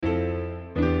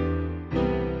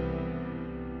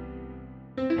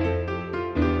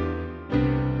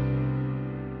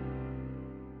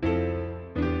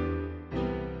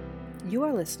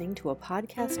You're listening to a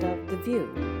podcast of The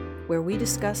VUU, where we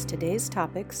discuss today's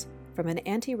topics from an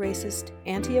anti-racist,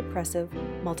 anti-oppressive,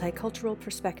 multicultural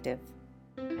perspective.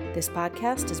 This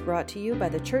podcast is brought to you by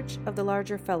the Church of the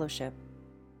Larger Fellowship.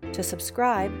 To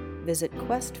subscribe, visit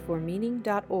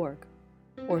questformeaning.org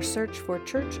or search for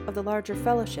Church of the Larger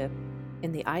Fellowship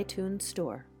in the iTunes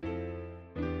Store.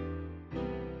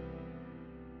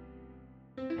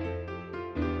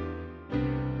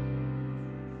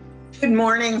 Good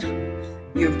morning.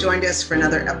 You've joined us for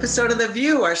another episode of The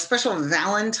VUU, our special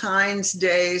Valentine's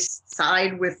Day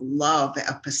Side with Love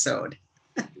episode.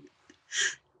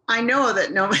 I know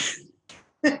that no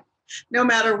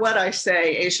matter what I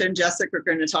say, Aisha and Jessica are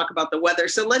going to talk about the weather.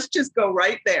 So let's just go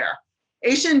right there.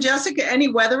 Aisha and Jessica, any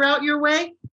weather out your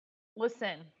way?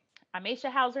 Listen, I'm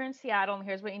Aisha Hauser in Seattle, and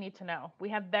here's what you need to know. We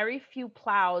have very few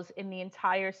plows in the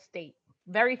entire state.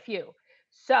 Very few.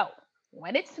 So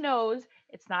when it snows,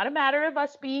 it's not a matter of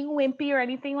us being wimpy or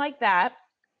anything like that.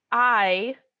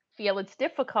 I feel it's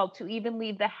difficult to even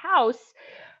leave the house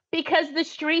because the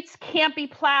streets can't be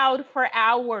plowed for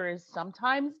hours,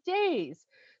 sometimes days.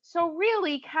 So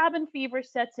really, cabin fever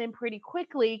sets in pretty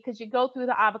quickly because you go through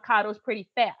the avocados pretty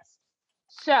fast.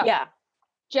 So, yeah,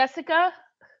 Jessica?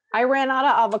 I ran out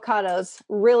of avocados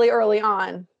really early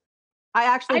on.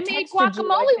 I made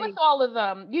guacamole with all of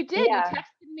them. You did. Yeah. You texted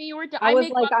me.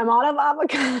 I'm out of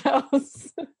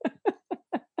avocados.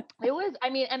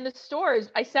 And the stores,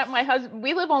 I sent my husband,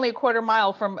 we live only a quarter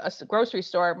mile from a grocery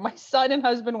store. My son and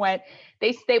husband went,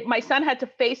 my son had to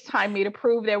FaceTime me to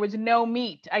prove there was no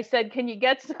meat. I said, can you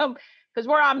get some, because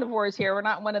we're omnivores here. We're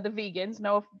not one of the vegans.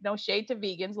 No shade to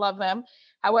vegans. Love them.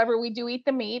 However, we do eat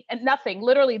the meat and nothing,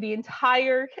 literally the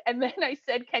entire, and then I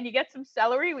said, can you get some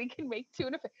celery? We can make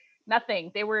tuna. Nothing.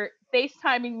 They were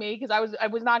FaceTiming me because I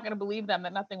was not going to believe them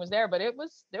that nothing was there, but there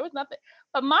was nothing.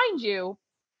 But mind you,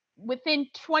 within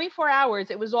 24 hours,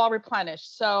 it was all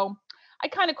replenished. So I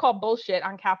kind of call bullshit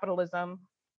on capitalism.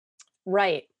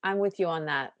 Right. I'm with you on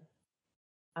that.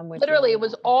 Literally, it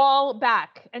was all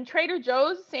back. And Trader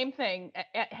Joe's, same thing.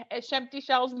 Empty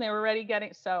shelves, and they were already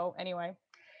getting. So anyway,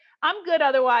 I'm good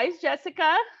otherwise.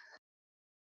 Jessica?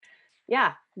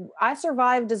 Yeah, I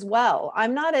survived as well.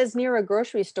 I'm not as near a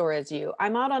grocery store as you.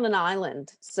 I'm out on an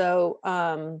island. So,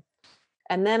 and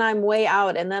then I'm way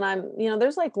out, and then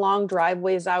there's like long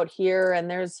driveways out here,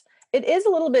 and it is a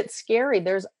little bit scary.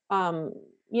 There's,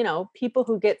 people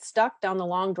who get stuck down the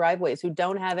long driveways who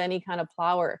don't have any kind of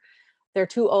plower. They're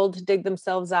too old to dig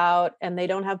themselves out, and they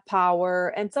don't have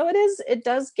power. And so it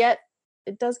does get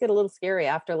a little scary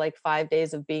after like 5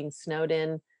 days of being snowed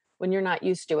in when you're not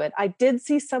used to it. I did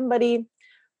see somebody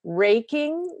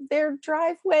raking their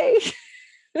driveway,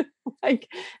 like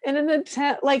in an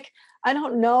attempt, like, I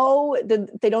don't know,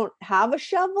 they don't have a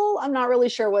shovel. I'm not really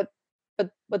sure what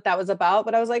that was about,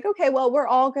 but I was like, okay, well, we're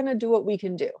all going to do what we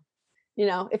can do.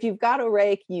 If you've got a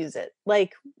rake, use it.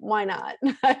 Like, why not?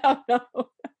 I don't know.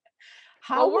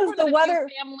 How was the weather?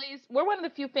 We're one of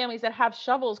the few families that have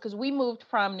shovels because we moved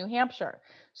from New Hampshire.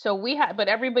 So but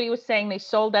everybody was saying they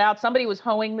sold out. Somebody was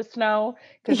hoeing the snow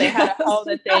because they had a hoe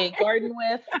that they garden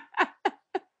with.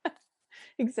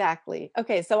 Exactly.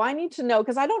 Okay. So I need to know,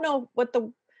 because I don't know what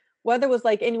the weather was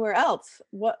like anywhere else.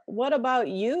 What about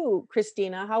you,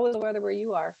 Christina? How was the weather where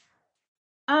you are?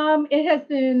 It has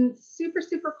been super,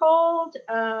 super cold.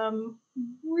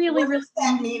 Really, what does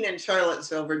that mean in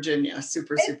Charlottesville, Virginia?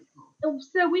 Super, super cold.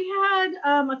 So we had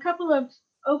a couple of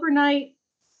overnight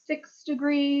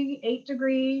 6-degree,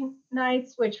 8-degree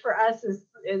nights, which for us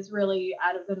is really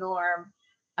out of the norm.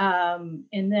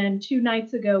 And then 2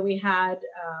 nights ago, we had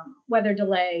weather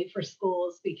delay for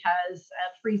schools because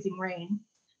of freezing rain,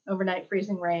 overnight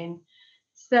freezing rain.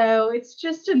 So it's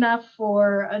just enough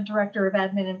for a director of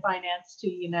admin and finance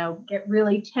to, get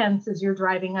really tense as you're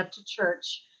driving up to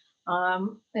church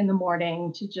in the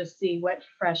morning to just see what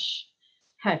fresh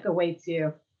heck awaits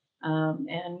you.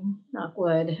 And knock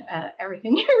wood,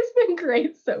 everything here has been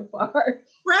great so far.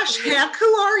 Fresh heck, who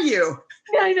are you?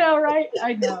 I know, right?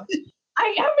 I know.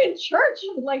 I am in church,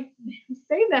 like,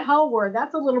 saying the hell word.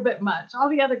 That's a little bit much. All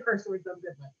the other curse words I'm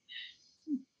good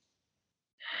with.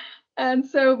 And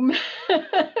so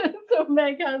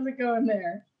Meg, how's it going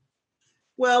there?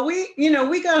 Well,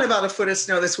 we got about a foot of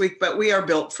snow this week, but we are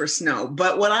built for snow.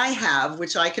 But what I have,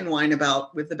 which I can whine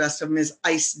about with the best of them, is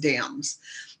ice dams.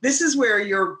 This is where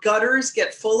your gutters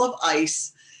get full of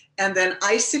ice and then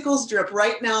icicles drip.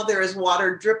 Right now, there is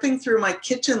water dripping through my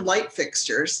kitchen light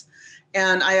fixtures.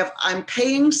 And I'm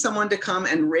paying someone to come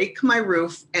and rake my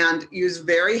roof and use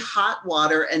very hot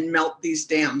water and melt these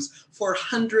dams for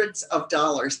hundreds of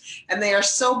dollars. And they are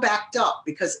so backed up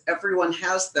because everyone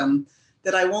has them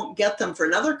that I won't get them for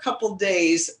another couple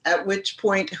days, at which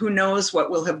point, who knows what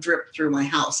will have dripped through my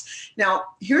house. Now,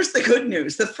 here's the good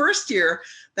news. The first year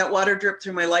that water dripped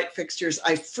through my light fixtures,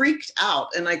 I freaked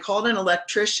out and I called an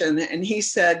electrician and he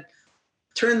said,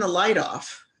 turn the light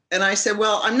off. And I said,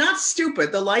 well, I'm not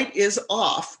stupid. The light is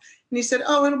off. And he said,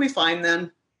 oh, it'll be fine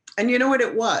then. And you know what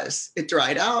it was? It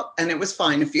dried out and it was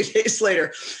fine a few days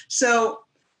later. So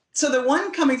the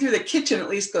one coming through the kitchen at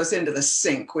least goes into the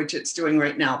sink, which it's doing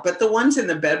right now. But the ones in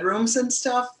the bedrooms and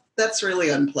stuff, that's really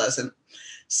unpleasant.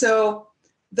 So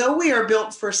though we are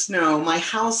built for snow, my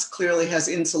house clearly has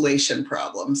insulation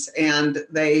problems, and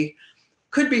they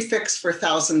could be fixed for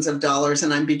thousands of dollars.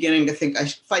 And I'm beginning to think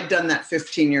if I'd done that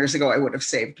 15 years ago, I would have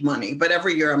saved money. But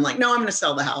every year I'm like, no, I'm going to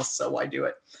sell the house, so why do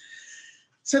it?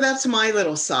 So that's my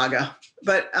little saga.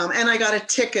 But and I got a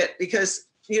ticket because,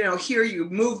 you know, here you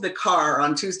move the car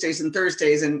on Tuesdays and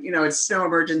Thursdays, and, you know, it's snow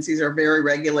emergencies are very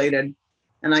regulated.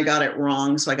 And I got it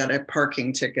wrong. So I got a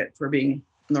parking ticket for being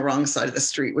on the wrong side of the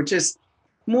street, which is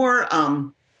more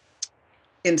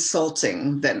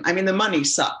insulting than, I mean, the money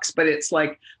sucks, but it's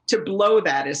like to blow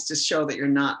that is to show that you're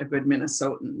not a good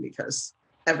Minnesotan, because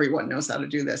everyone knows how to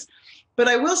do this. But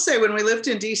I will say, when we lived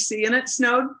in DC and it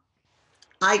snowed,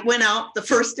 I went out the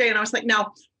first day and I was like,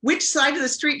 now, which side of the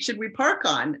street should we park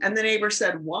on? And the neighbor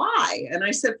said, why? And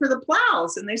I said, for the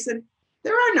plows. And they said,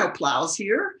 there are no plows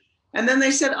here. And then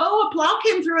they said, oh, a plow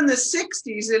came through in the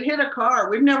 60s. It hit a car.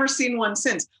 We've never seen one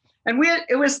since. And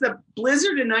it was the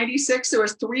blizzard in 96. There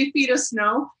was 3 feet of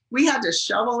snow. We had to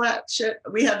shovel that shit.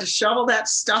 We had to shovel that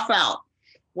stuff out,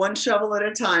 one shovel at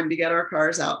a time, to get our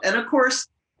cars out. And of course,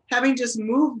 having just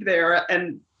moved there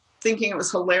and thinking it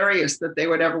was hilarious that they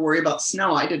would ever worry about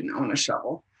snow, I didn't own a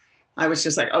shovel. I was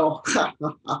just like, oh,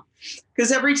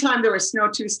 because every time there was snow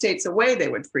 2 states away, they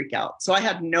would freak out. So I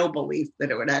had no belief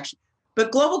that it would actually.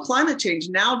 But global climate change,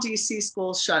 now DC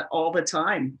schools shut all the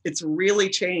time. It's really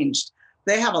changed.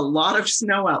 They have a lot of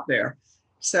snow out there.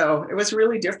 So it was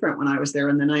really different when I was there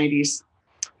in the 90s.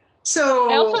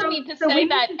 So I also need to say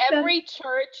that every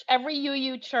church, every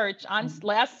UU church on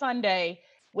last Sunday,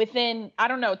 within, I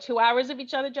don't know, 2 hours of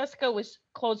each other, Jessica, was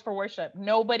closed for worship.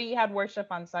 Nobody had worship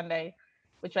on Sunday,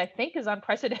 which I think is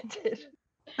unprecedented.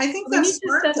 I think that's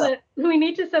smart. We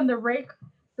need to send the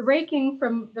raking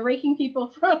people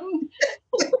from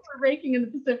raking in the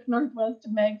Pacific Northwest to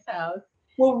Meg's house.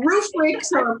 Well, roof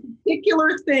rakes are a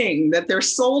particular thing that they're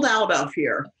sold out of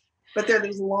here, but they're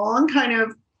these long kind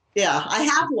of, yeah, I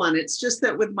have one. It's just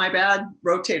that with my bad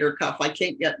rotator cuff, I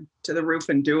can't get to the roof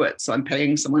and do it. So I'm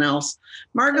paying someone else.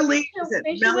 Marguerite, is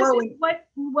it mellow?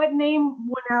 What name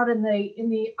went out in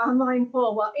the online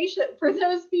poll? Well, Aisha, for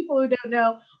those people who don't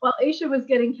know, while Aisha was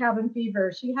getting cabin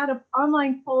fever, she had an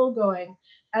online poll going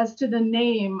as to the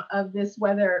name of this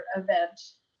weather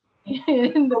event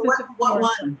in the Pacific Northwest.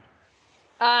 What one?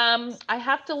 I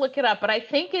have to look it up, but I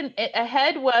think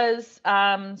ahead was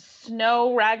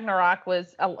Snow Ragnarok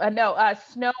was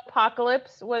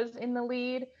Snowpocalypse was in the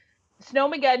lead.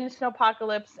 Snowmageddon,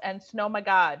 Snowpocalypse, and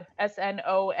Snowmagod,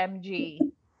 SNOMG.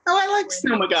 Oh, I like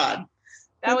Snowmagod.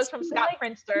 That was from Scott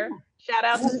Prinster. Shout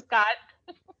out to Scott.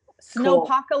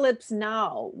 Snowpocalypse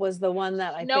Now was the one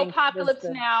that I think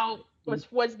Snowpocalypse Now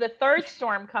was the third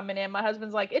storm coming in. My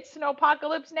husband's like, it's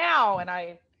Snowpocalypse Now, and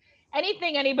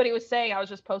anything anybody was saying, I was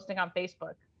just posting on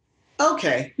Facebook.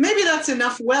 Okay, maybe that's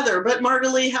enough weather. But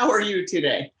Marguerite, how are you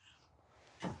today?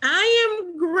 I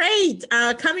am great.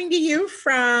 Coming to you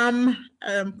from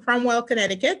Cromwell,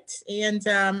 Connecticut, and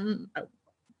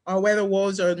our weather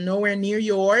woes are nowhere near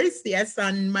yours. Yes,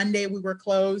 on Monday we were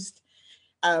closed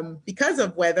because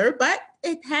of weather, but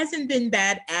it hasn't been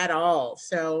bad at all.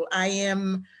 So I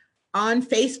am on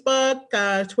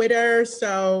Facebook, Twitter.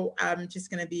 So I'm just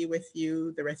going to be with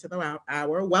you the rest of the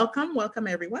hour. Welcome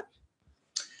everyone.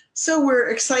 So we're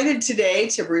excited today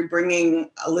to be bringing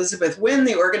Elizabeth Nguyen,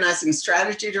 the Organizing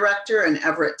Strategy Director, and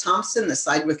Everette Thompson, the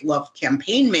Side with Love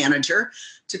Campaign Manager,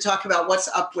 to talk about what's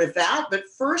up with that. But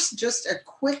first, just a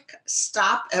quick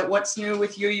stop at what's new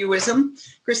with UUism.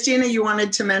 Christina, you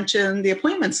wanted to mention the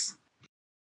appointments.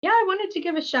 Yeah, I wanted to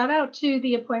give a shout out to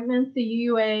the appointments. The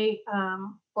UUA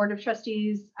Board of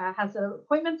Trustees has an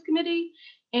appointments committee,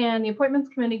 and the appointments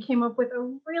committee came up with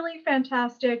a really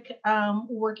fantastic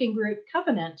working group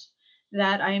covenant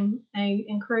that I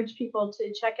encourage people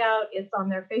to check out. It's on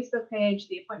their Facebook page.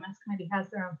 The appointments committee has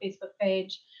their own Facebook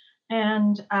page.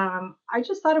 And I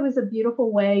just thought it was a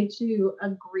beautiful way to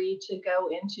agree to go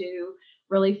into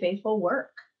really faithful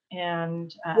work.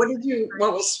 And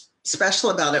what was special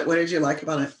about it? What did you like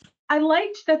about it? I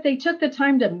liked that they took the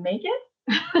time to make it.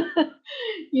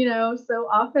 So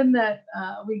often that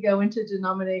we go into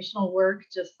denominational work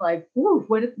just like, ooh,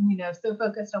 so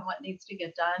focused on what needs to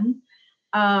get done.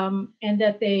 And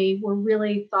that they were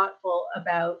really thoughtful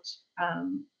about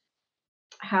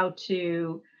how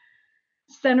to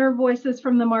center voices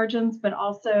from the margins, but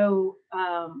also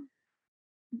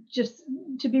just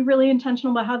to be really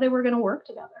intentional about how they were going to work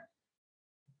together.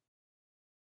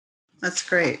 That's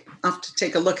great. I'll have to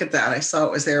take a look at that. I saw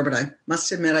it was there, but I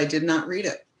must admit I did not read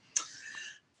it.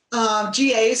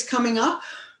 GA is coming up.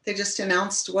 They just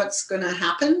announced what's going to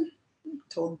happen.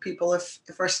 Told people if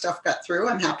our stuff got through.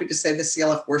 I'm happy to say the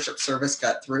CLF worship service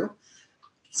got through.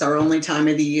 It's our only time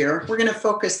of the year. We're going to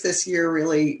focus this year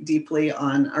really deeply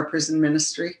on our prison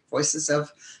ministry, voices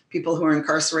of people who are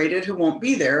incarcerated who won't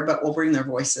be there, but will bring their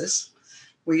voices.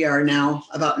 We are now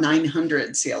about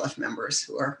 900 CLF members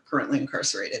who are currently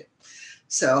incarcerated.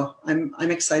 So I'm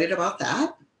excited about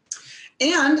that.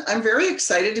 And I'm very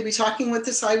excited to be talking with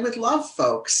the Side with Love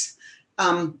folks.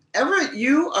 Everette,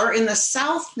 you are in the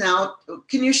South now.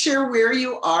 Can you share where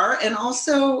you are? And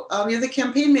also, you're the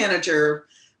campaign manager.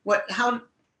 What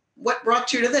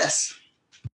brought you to this?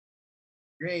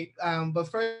 Great. But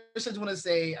first, I just want to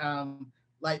say,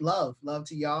 love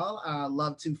to y'all.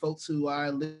 Love to folks who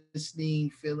are listening,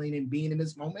 feeling, and being in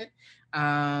this moment.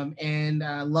 And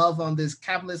love on this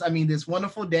this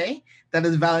wonderful day that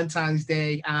is Valentine's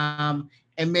Day.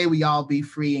 And may we all be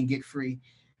free and get free.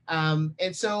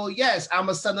 And so, yes, I'm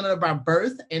a Southerner by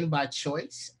birth and by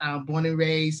choice. Born and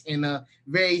raised in a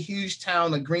very huge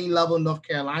town of Green Level, North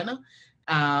Carolina.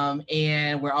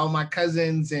 And where all my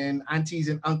cousins and aunties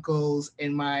and uncles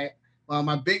and my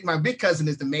big cousin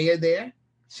is the mayor there.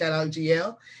 Shout out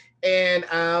GL.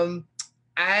 And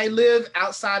I live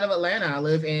outside of Atlanta. I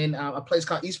live in a place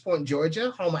called East Point,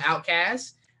 Georgia, home of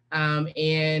Outkast.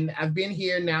 And I've been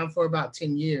here now for about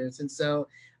 10 years. And so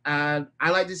I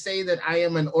like to say that I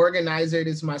am an organizer. It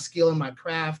is my skill and my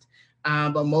craft.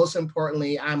 But most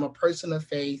importantly, I'm a person of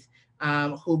faith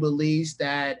who believes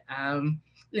that,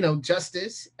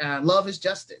 justice, love is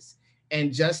justice.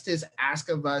 And justice asks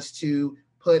of us to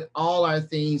put all our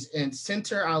things and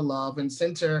center our love and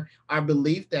center our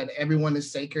belief that everyone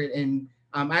is sacred and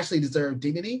actually deserve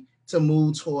dignity to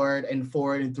move toward and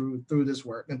forward and through this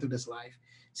work and through this life.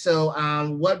 So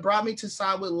what brought me to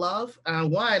Side with Love?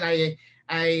 One, I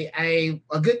a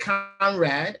good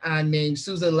comrade named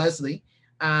Susan Leslie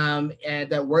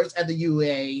that works at the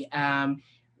VUU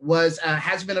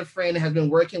has been a friend and has been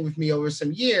working with me over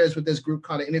some years with this group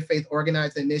called the Interfaith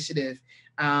Organized Initiative,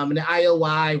 and the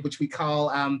IOI, which we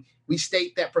call, we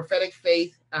state that prophetic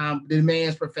faith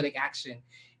demands prophetic action.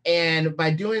 And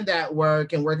by doing that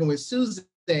work and working with Susan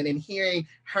and hearing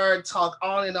her talk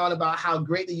on and on about how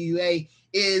great the UA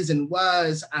is and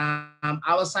was, I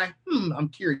was like, I'm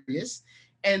curious.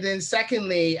 And then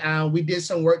secondly, we did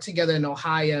some work together in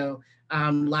Ohio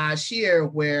last year,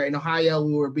 where in Ohio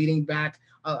we were beating back,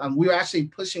 we were actually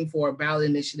pushing for a ballot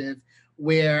initiative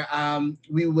where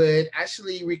we would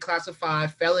actually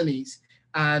reclassify felonies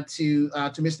to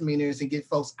misdemeanors and get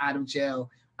folks out of jail,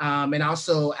 and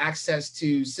also access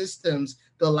to systems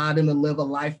to allow them to live a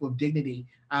life with dignity.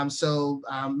 So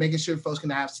making sure folks can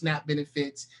have SNAP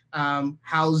benefits,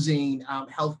 housing,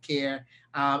 healthcare,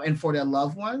 and for their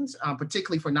loved ones,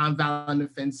 particularly for nonviolent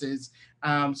offenses.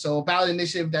 So a ballot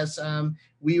initiative that's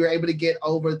we were able to get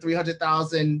over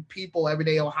 300,000 people,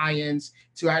 everyday Ohioans,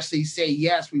 to actually say,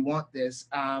 yes, we want this.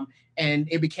 And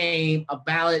it became a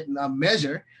ballot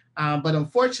measure. But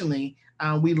unfortunately,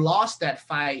 we lost that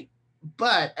fight.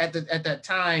 But at that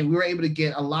time, we were able to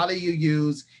get a lot of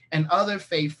UUs and other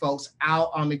faith folks out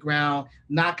on the ground,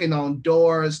 knocking on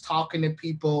doors, talking to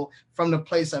people from the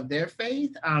place of their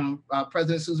faith.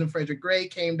 President Susan Frederick Gray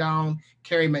came down,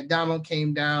 Carrie McDonald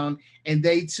came down, and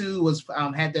they too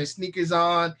had their sneakers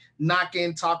on,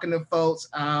 knocking, talking to folks,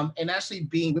 and actually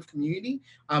being with community,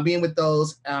 being with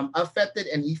those affected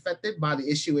and effected by the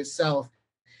issue itself.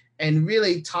 And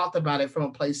really talked about it from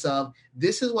a place of,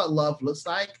 this is what love looks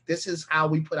like. This is how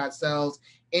we put ourselves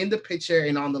in the picture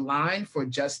and on the line for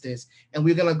justice. And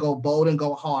we're going to go bold and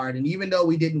go hard. And even though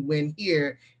we didn't win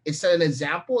here, it set an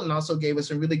example and also gave us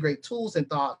some really great tools and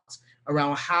thoughts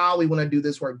around how we want to do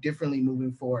this work differently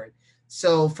moving forward.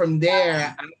 So from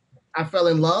there, I fell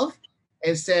in love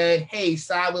and said, hey,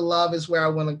 Side with Love is where I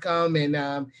want to come.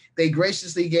 And they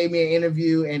graciously gave me an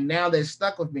interview, and now they're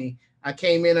stuck with me. I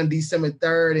came in on December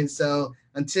 3rd. And so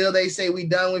until they say we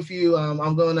done with you,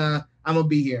 I'm gonna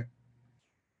be here.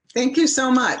 Thank you so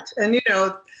much. And,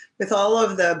 with all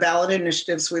of the ballot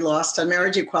initiatives we lost on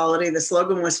marriage equality, the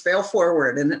slogan was fail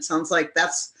forward. And it sounds like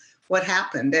that's what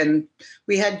happened. And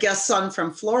we had guests on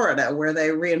from Florida where they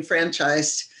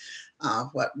reenfranchised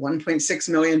 1.6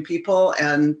 million people.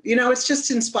 And, it's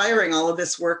just inspiring, all of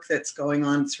this work that's going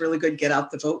on. It's really good get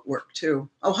out the vote work too.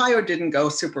 Ohio didn't go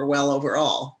super well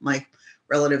overall. My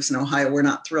relatives in Ohio were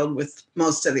not thrilled with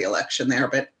most of the election there,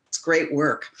 but it's great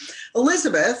work.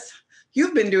 Elizabeth,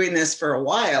 you've been doing this for a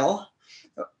while.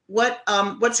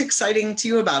 What's exciting to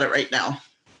you about it right now?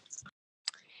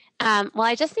 Well,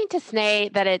 I just need to say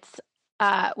that it's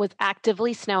was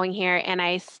actively snowing here, and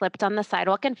I slipped on the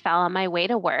sidewalk and fell on my way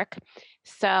to work.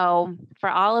 So for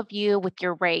all of you with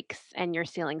your rakes and your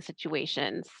ceiling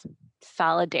situations,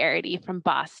 solidarity from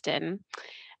Boston.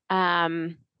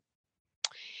 I'm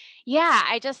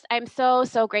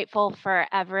so grateful for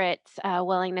Everette's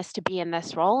willingness to be in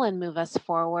this role and move us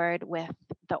forward with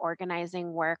the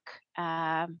organizing work.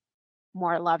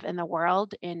 More love in the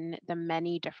world in the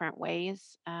many different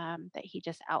ways that he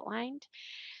just outlined.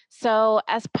 So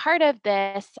as part of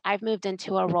this, I've moved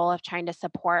into a role of trying to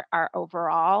support our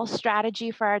overall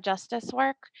strategy for our justice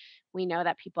work. We know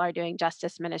that people are doing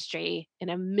justice ministry in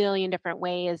a million different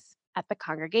ways at the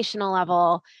congregational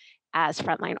level, as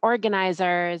frontline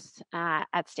organizers,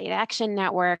 at state action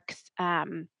networks,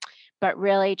 but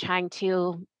really trying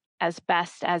to, as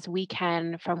best as we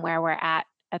can from where we're at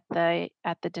the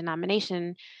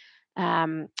denomination,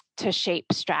 to shape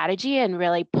strategy and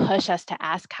really push us to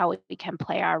ask how we can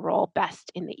play our role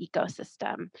best in the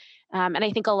ecosystem. And I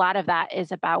think a lot of that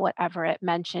is about what Everette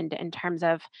mentioned in terms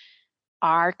of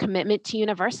our commitment to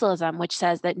universalism, which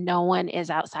says that no one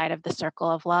is outside of the circle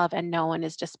of love and no one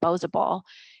is disposable.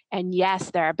 And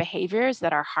yes, there are behaviors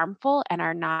that are harmful and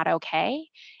are not okay.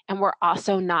 And we're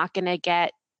also not going to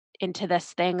get into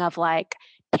this thing of like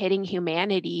pitting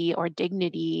humanity or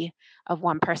dignity of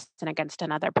one person against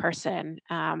another person.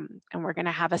 And we're going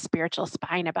to have a spiritual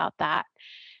spine about that.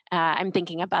 I'm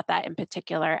thinking about that in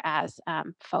particular as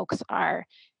folks are,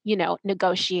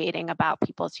 negotiating about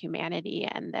people's humanity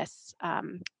and this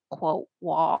quote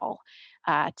wall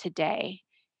today.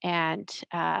 And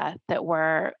that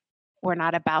we're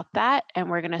not about that. And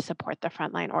we're going to support the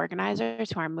frontline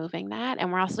organizers who are moving that.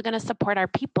 And we're also going to support our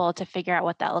people to figure out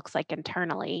what that looks like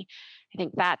internally. I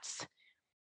think that's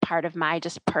part of my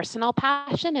just personal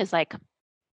passion is like,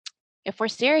 if we're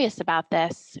serious about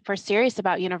this, if we're serious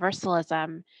about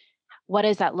universalism, what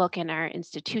does that look in our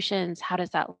institutions? How does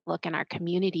that look in our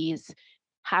communities?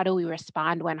 How do we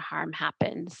respond when harm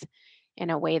happens in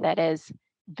a way that is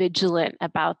vigilant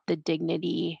about the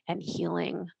dignity and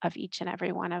healing of each and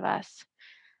every one of us?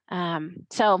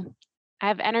 So I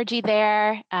have energy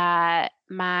there.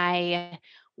 My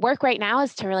work right now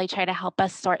is to really try to help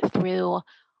us sort through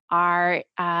our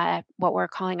what we're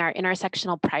calling our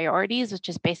intersectional priorities, which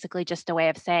is basically just a way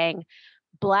of saying,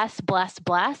 bless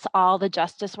all the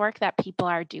justice work that people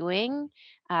are doing.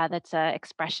 That's an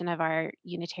expression of our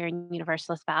Unitarian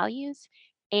Universalist values.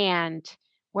 And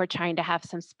we're trying to have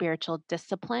some spiritual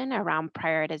discipline around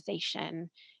prioritization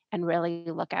and really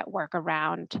look at work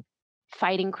around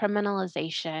fighting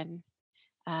criminalization,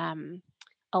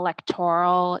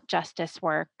 electoral justice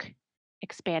work,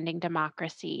 expanding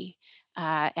democracy,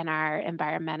 and our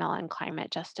environmental and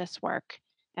climate justice work,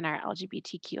 and our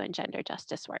LGBTQ and gender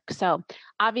justice work. So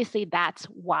obviously that's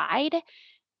wide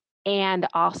and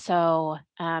also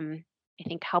I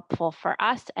think helpful for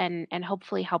us and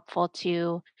hopefully helpful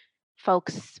to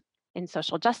folks in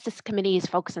social justice committees,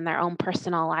 folks in their own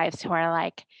personal lives who are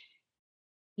like,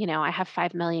 I have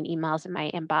 5 million emails in my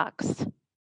inbox.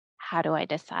 How do I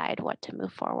decide what to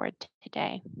move forward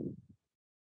today?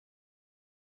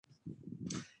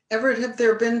 Everette, have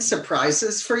there been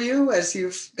surprises for you as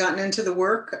you've gotten into the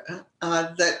work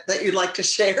that you'd like to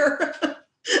share?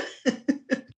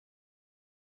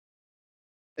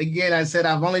 Again, I said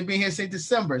I've only been here since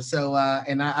December, so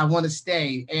and I want to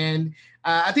stay. And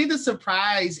I think the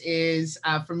surprise is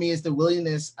for me is the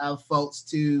willingness of folks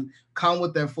to come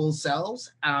with their full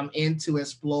selves and to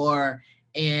explore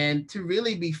and to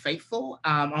really be faithful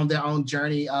on their own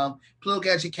journey of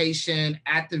political education,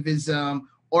 activism,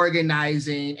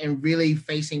 organizing, and really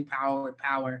facing power with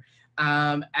power.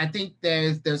 I think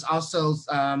there's also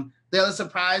the other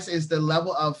surprise is the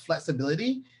level of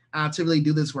flexibility to really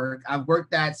do this work. I've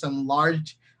worked at some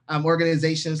large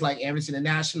organizations like Amnesty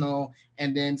International,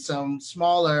 and then some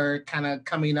smaller kind of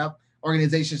coming up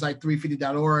organizations like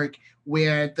 350.org,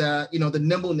 where the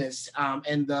nimbleness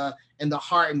and the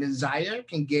heart and desire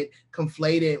can get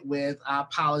conflated with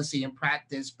policy and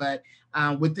practice. But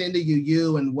within the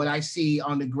UU and what I see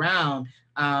on the ground,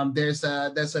 there's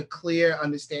a clear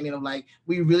understanding of like,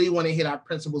 we really want to hit our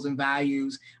principles and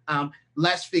values.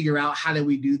 Let's figure out how do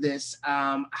we do this?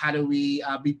 How do we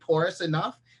be porous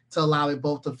enough to allow it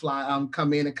both to fly,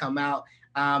 come in and come out?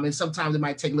 And sometimes it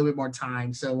might take a little bit more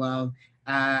time. So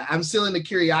I'm still in the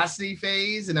curiosity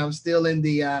phase, and I'm still in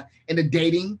the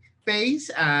dating phase.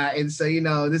 And so,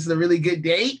 this is a really good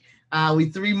date. We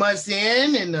 3 months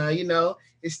in, and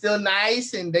it's still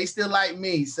nice, and they still like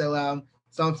me. So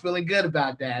I'm feeling good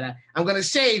about that. I'm gonna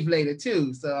shave later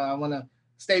too, so I want to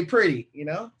stay pretty,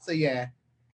 So yeah.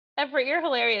 Everett, you're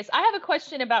hilarious. I have a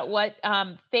question about what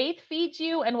faith feeds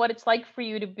you and what it's like for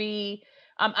you to be.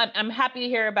 I'm happy to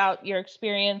hear about your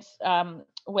experience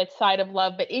with Side of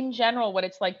Love, but in general, what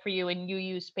it's like for you in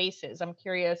UU spaces. I'm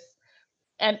curious,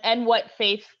 and what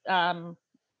faith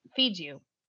feeds you.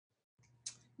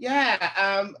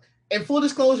 Yeah. In full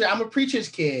disclosure, I'm a preacher's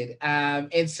kid.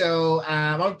 And so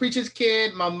I'm a preacher's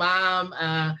kid. My mom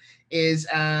is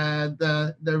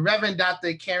the Reverend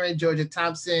Dr. Karen Georgia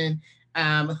Thompson,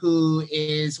 who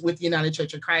is with the United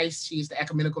Church of Christ. She's the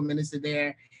ecumenical minister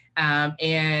there.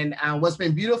 And what's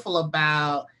been beautiful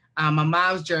about my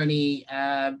mom's journey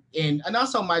and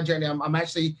also my journey, I'm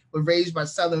actually raised by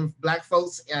Southern Black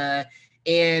folks.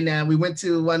 And we went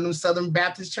to one of those Southern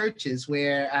Baptist churches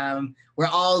where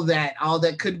all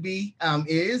that could be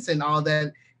is, and all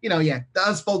that, the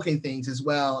unspoken things as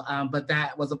well. But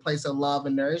that was a place of love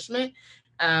and nourishment.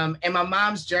 And my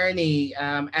mom's journey,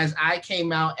 as I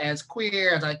came out as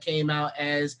queer, as I came out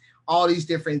as all these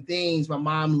different things, my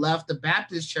mom left the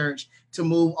Baptist church to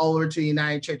move over to the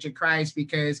United Church of Christ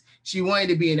because she wanted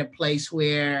to be in a place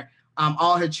where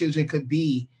all her children could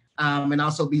be. And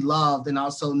also be loved, and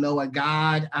also know a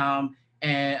God and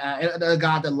a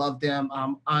God that loved them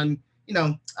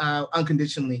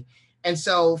unconditionally. And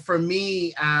so for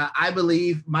me, I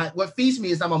believe what feeds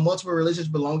me is I'm a multiple religious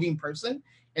belonging person,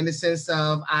 in the sense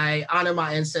of I honor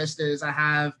my ancestors. I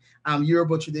have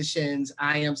Yoruba traditions.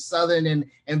 I am Southern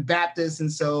and Baptist.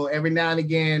 And so every now and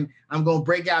again, I'm going to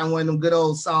break out in one of them good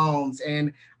old songs.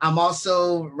 And I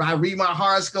read my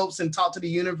horoscopes and talk to the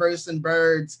universe and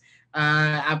birds.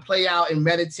 I play out and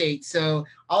meditate. So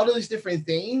all those different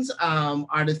things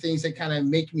are the things that kind of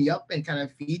make me up and kind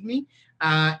of feed me.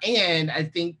 And I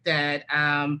think that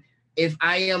if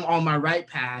I am on my right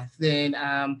path, then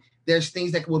there's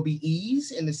things that will be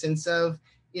ease, in the sense of,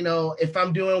 if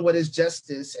I'm doing what is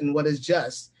justice and what is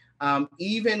just,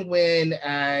 even when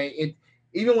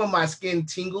my skin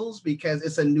tingles because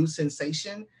it's a new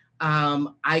sensation,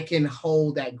 I can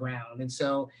hold that ground. And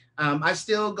so I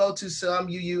still go to some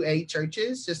UUA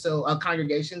churches,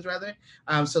 congregations rather,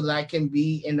 so that I can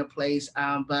be in the place.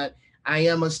 But I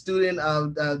am a student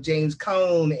of James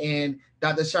Cone and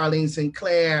Dr. Charlene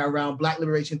Sinclair around Black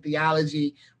liberation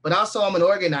theology, but also I'm an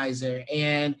organizer.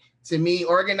 And to me,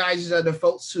 organizers are the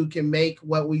folks who can make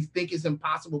what we think is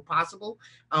impossible possible,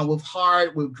 with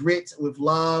heart, with grit, with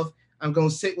love. I'm going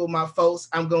to sit with my folks.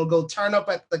 I'm going to go turn up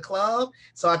at the club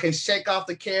so I can shake off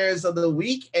the cares of the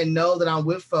week and know that I'm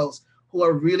with folks who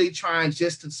are really trying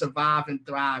just to survive and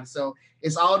thrive. So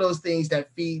it's all those things that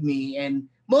feed me. And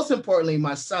most importantly,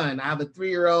 my son. I have a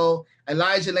 3-year-old,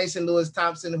 Elijah Langston Lewis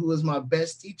Thompson, who is my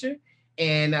best teacher.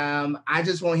 And I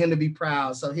just want him to be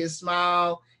proud. So his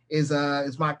smile is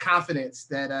my confidence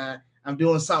that I'm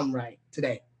doing something right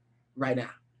today, right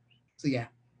now. So yeah.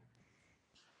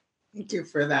 Thank you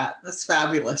for that. That's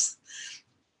fabulous.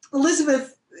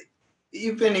 Elizabeth,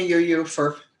 you've been a UU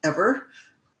forever,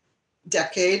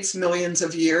 decades, millions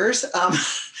of years.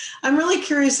 I'm really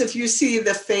curious if you see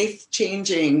the faith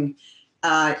changing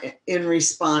in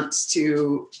response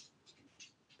to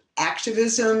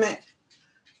activism,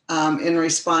 in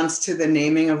response to the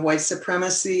naming of white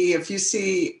supremacy, if you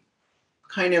see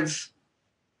kind of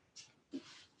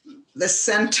the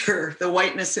center, the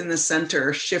whiteness in the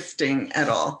center shifting at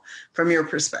all from your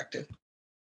perspective.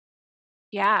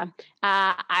 Yeah,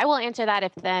 I will answer that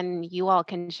if then you all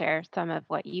can share some of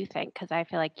what you think, because I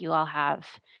feel like you all have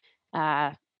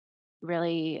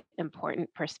really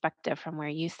important perspective from where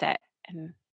you sit.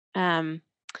 And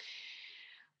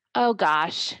oh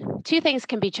gosh, two things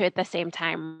can be true at the same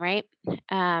time, right?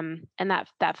 And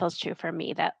that feels true for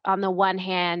me. That on the one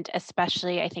hand,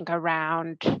 especially I think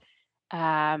around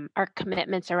our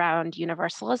commitments around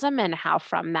universalism, and how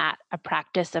from that a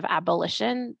practice of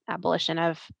abolition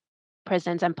of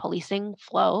prisons and policing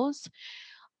flows.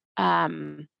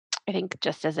 I think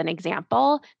just as an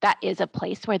example, that is a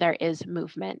place where there is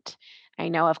movement. I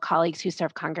know of colleagues who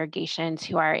serve congregations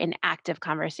who are in active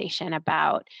conversation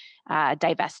about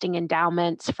divesting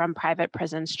endowments from private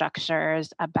prison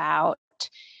structures, about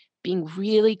being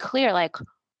really clear, like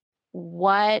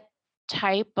what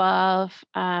type of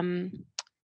armed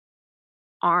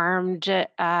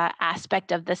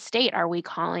aspect of the state are we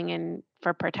calling in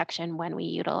for protection when we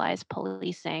utilize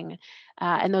policing.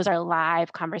 And those are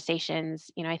live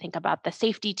conversations. I think about the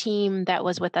safety team that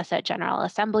was with us at General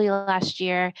Assembly last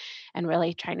year, and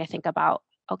really trying to think about,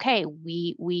 okay,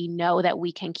 we know that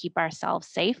we can keep ourselves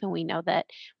safe, and we know that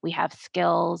we have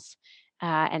skills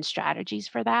and strategies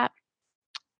for that.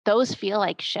 Those feel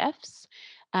like shifts.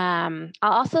 I'll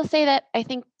also say that I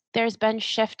think there's been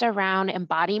shift around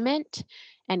embodiment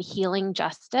and healing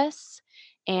justice,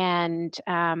 and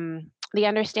the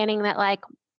understanding that like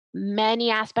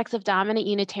many aspects of dominant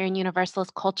Unitarian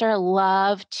Universalist culture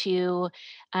love to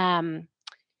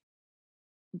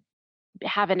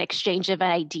have an exchange of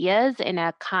ideas in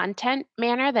a content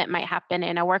manner that might happen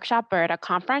in a workshop or at a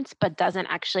conference, but doesn't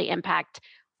actually impact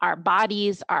our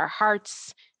bodies, our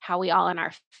hearts, how we all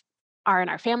are in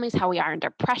our families, how we are under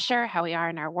pressure, how we are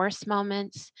in our worst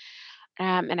moments.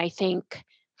 And I think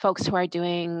folks who are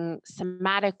doing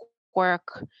somatic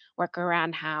work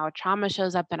around how trauma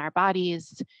shows up in our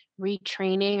bodies,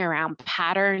 retraining around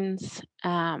patterns,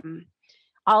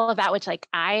 all of that, which like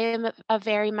I am a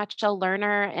very much a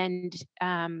learner and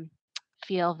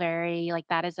feel very like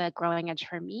that is a growing edge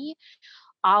for me.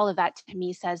 All of that to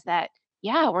me says that,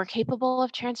 yeah, we're capable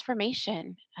of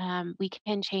transformation. We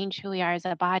can change who we are as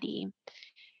a body.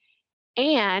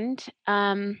 And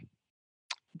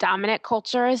dominant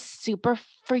culture is super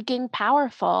freaking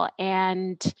powerful.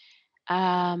 And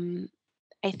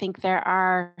I think there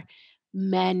are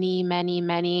many, many,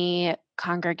 many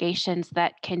congregations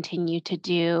that continue to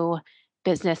do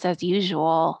business as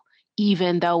usual,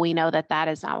 even though we know that that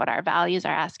is not what our values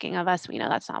are asking of us. We know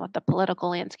that's not what the political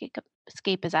landscape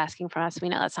is asking from us. We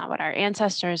know that's not what our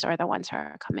ancestors or the ones who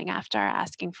are coming after are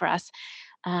asking for us.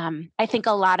 I think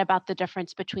a lot about the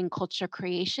difference between culture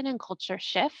creation and culture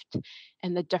shift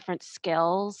and the different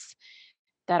skills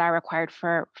that are required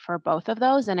for both of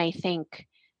those. And I think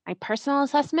my personal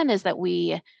assessment is that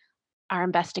we are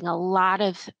investing a lot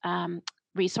of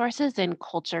resources in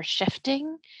culture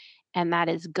shifting, and that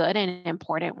is good and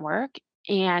important work.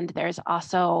 And there's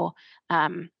also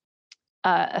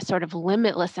a sort of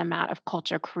limitless amount of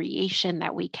culture creation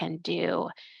that we can do,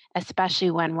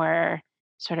 especially when we're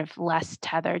sort of less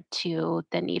tethered to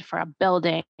the need for a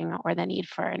building or the need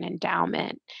for an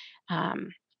endowment,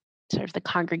 sort of the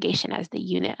congregation as the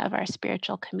unit of our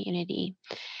spiritual community.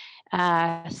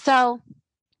 So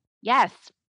yes,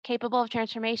 capable of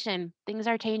transformation. Things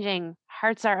are changing.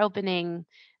 Hearts are opening.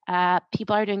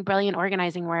 People are doing brilliant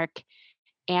organizing work.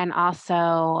 And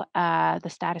also the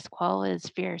status quo is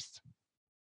fierce.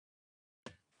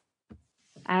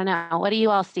 I don't know. What do you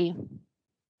all see?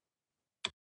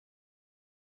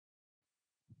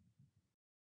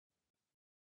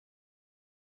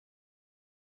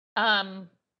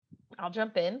 I'll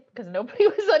jump in because nobody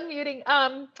was unmuting.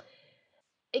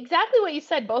 Exactly what you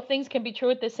said. Both things can be true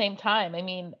at the same time. I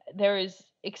mean, there is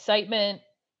excitement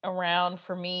around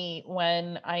for me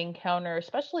when I encounter,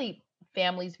 especially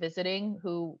families visiting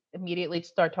who immediately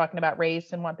start talking about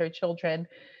race and want their children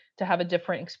to have a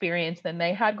different experience than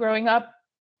they had growing up.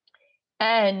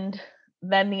 And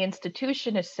then the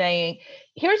institution is saying,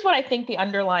 here's what I think the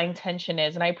underlying tension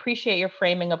is. And I appreciate your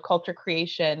framing of culture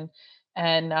creation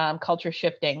and culture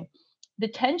shifting. The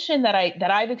tension that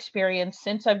I've experienced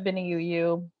since I've been a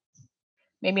UU,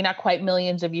 maybe not quite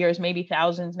millions of years, maybe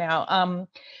thousands now,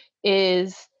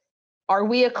 is, are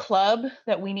we a club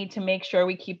that we need to make sure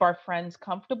we keep our friends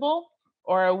comfortable?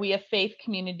 Or are we a faith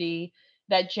community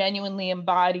that genuinely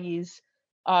embodies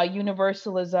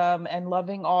universalism and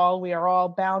loving all? We are all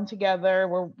bound together.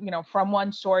 We're, from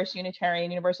one source,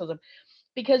 Unitarian Universalism.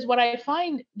 Because what I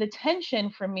find the tension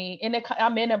for me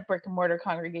I'm in a brick and mortar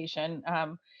congregation,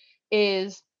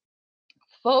 is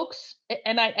folks,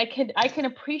 and I can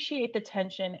appreciate the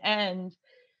tension, and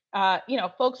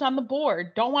folks on the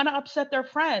board don't want to upset their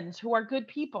friends who are good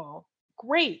people.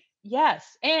 Great,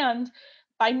 yes, and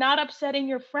by not upsetting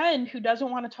your friend who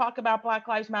doesn't want to talk about Black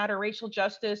Lives Matter, racial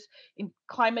justice, and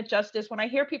climate justice, when I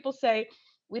hear people say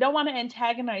we don't want to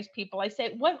antagonize people, I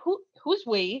say, who's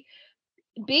we?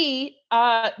 B,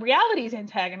 reality is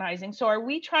antagonizing. So are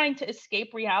we trying to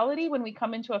escape reality when we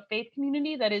come into a faith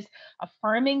community that is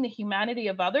affirming the humanity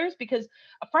of others? Because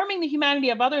affirming the humanity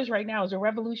of others right now is a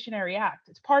revolutionary act.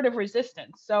 It's part of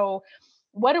resistance. So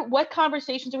what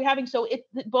conversations are we having? So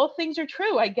both things are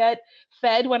true. I get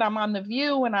fed when I'm on The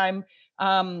VUU, when I'm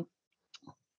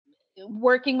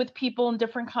working with people in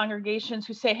different congregations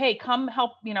who say, hey, come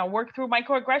help, work through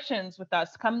microaggressions with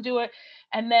us, come do it.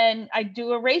 And then I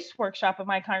do a race workshop at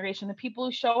my congregation. The people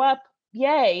who show up,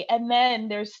 yay. And then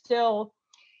there's still,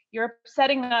 you're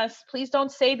upsetting us, please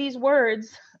don't say these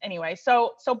words. Anyway,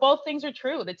 so both things are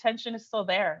true. The tension is still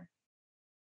there.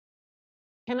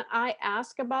 Can I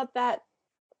ask about that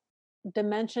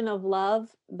dimension of love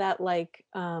that like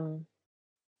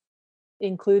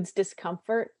includes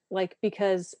discomfort? Like,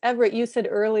 because Everette, you said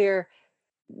earlier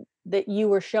that you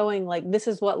were showing like this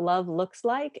is what love looks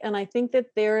like, and I think that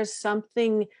there is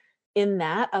something in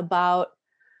that about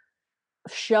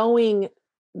showing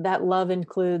that love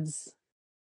includes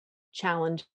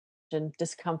challenge and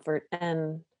discomfort,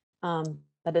 and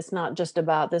that it's not just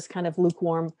about this kind of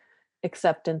lukewarm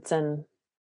acceptance. And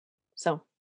so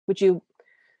would you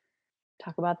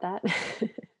talk about that?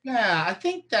 Yeah, I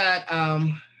think that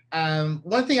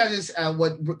one thing I just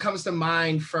what comes to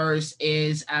mind first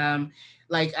is our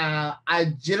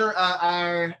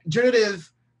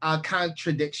generative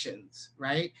contradictions,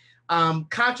 right?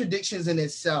 Contradictions in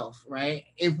itself, right?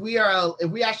 If we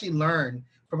actually learn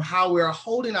from how we are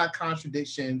holding our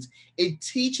contradictions, it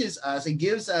teaches us, it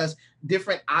gives us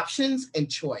different options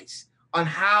and choice on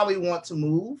how we want to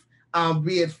move,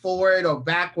 be it forward or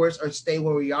backwards or stay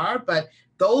where we are. But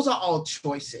those are all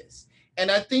choices. And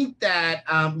I think that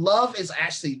love is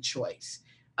actually choice.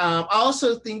 I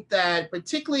also think that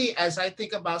particularly as I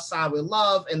think about Side with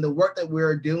Love and the work that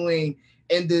we're doing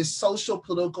in this social,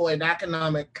 political, and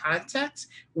economic context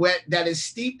that is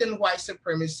steeped in white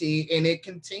supremacy, and it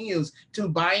continues to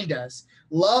bind us,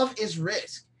 love is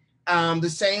risk. The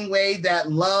same way that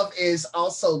love is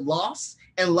also loss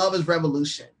and love is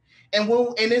revolution. And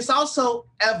it's also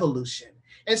evolution.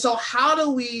 And so how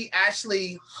do we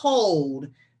actually hold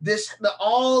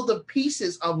all the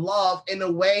pieces of love in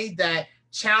a way that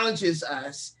challenges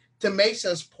us, to makes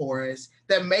us porous,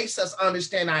 that makes us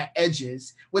understand our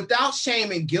edges without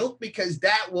shame and guilt, because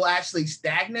that will actually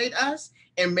stagnate us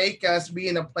and make us be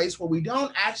in a place where we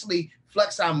don't actually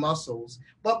flex our muscles,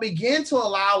 but begin to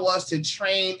allow us to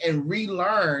train and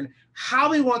relearn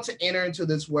how we want to enter into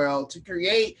this world to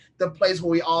create the place where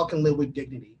we all can live with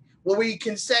dignity, where we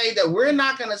can say that we're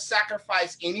not going to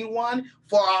sacrifice anyone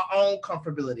for our own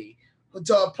comfortability,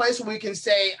 to a place where we can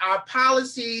say our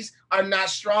policies are not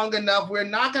strong enough. We're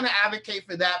not going to advocate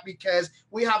for that because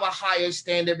we have a higher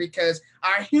standard, because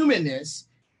our humanness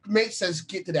makes us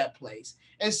get to that place.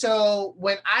 And so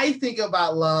when I think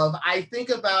about love, I think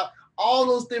about all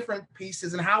those different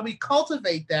pieces and how we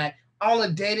cultivate that on a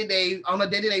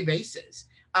day-to-day basis.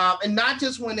 And not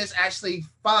just when it's actually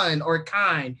fun or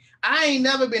kind. I ain't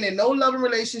never been in no loving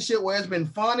relationship where it's been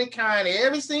fun and kind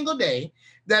every single day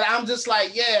that I'm just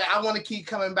like, yeah, I want to keep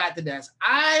coming back to that.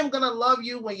 I'm going to love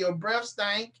you when your breath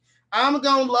stank. I'm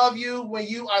going to love you when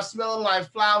you are smelling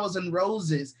like flowers and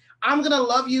roses. I'm going to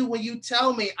love you when you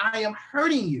tell me I am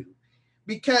hurting you,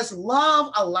 because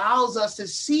love allows us to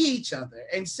see each other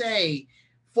and say,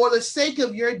 for the sake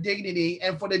of your dignity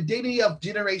and for the dignity of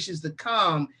generations to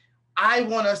come, I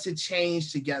want us to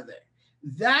change together.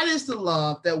 That is the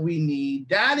love that we need.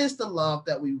 That is the love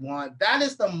that we want. That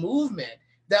is the movement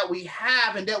that we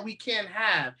have and that we can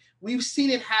have. We've seen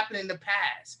it happen in the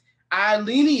past. Our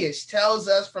lineage tells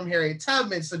us from Harriet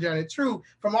Tubman, Sojourner Truth,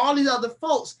 from all these other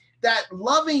folks, that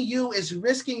loving you is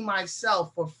risking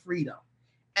myself for freedom.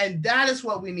 And that is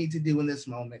what we need to do in this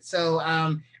moment. So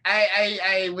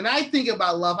I when I think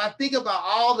about love, I think about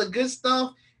all the good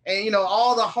stuff and,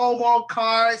 all the Hallmark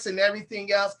cards and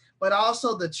everything else, but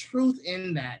also the truth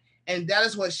in that. And that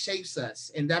is what shapes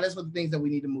us. And that is what the things that we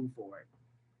need to move forward.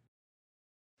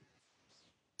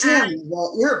 Tim,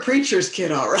 well, you're a preacher's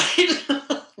kid, all right.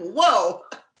 Whoa.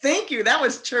 Thank you. That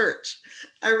was church.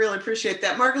 I really appreciate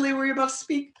that. Margalie, were you about to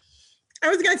speak? I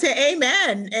was going to say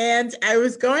amen. And I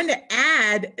was going to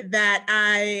add that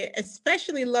I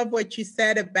especially love what you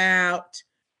said about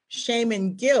shame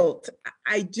and guilt.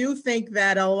 I do think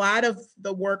that a lot of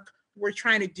the work we're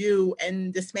trying to do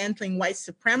in dismantling white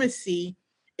supremacy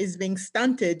is being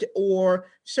stunted or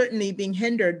certainly being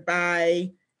hindered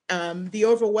by the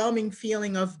overwhelming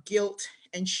feeling of guilt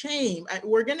and shame.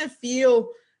 We're going to feel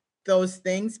those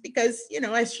things because,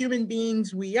 as human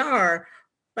beings, we are.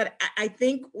 But I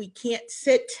think we can't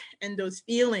sit in those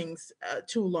feelings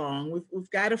too long.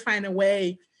 We've got to find a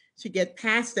way to get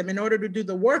past them in order to do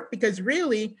the work, because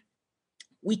really,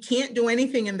 we can't do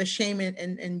anything in the shame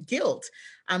and guilt.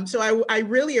 So I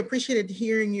really appreciated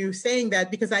hearing you saying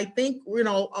that, because I think,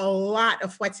 a lot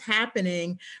of what's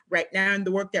happening right now in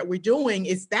the work that we're doing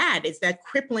is that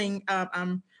crippling,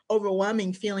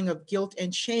 overwhelming feeling of guilt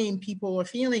and shame people are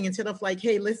feeling, instead of like,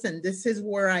 hey, listen, this is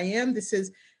where I am. This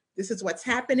is what's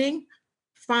happening.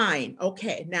 Fine.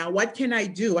 Okay. Now what can I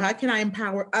do? How can I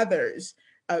empower others?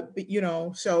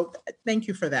 So thank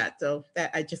you for that. So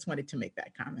that I just wanted to make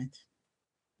that comment.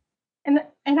 And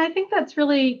I think that's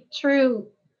really true.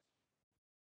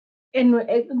 And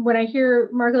when I hear,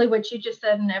 Margalie, what you just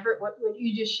said, and Everette, what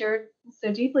you just shared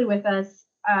so deeply with us,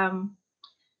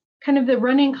 kind of the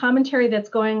running commentary that's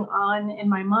going on in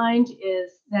my mind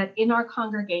is that in our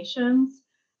congregations,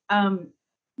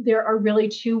 there are really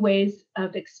two ways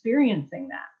of experiencing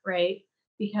that, right?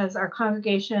 Because our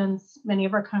congregations, many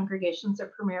of our congregations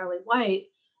are primarily white,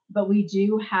 but we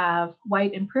do have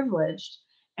white and privileged,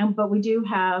 but we do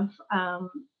have,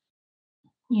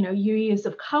 UUs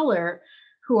of color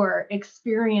who are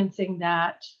experiencing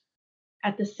that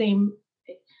at the same,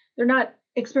 they're not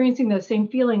experiencing those same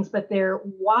feelings, but they're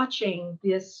watching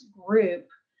this group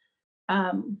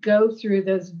go through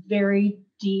those very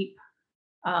deep,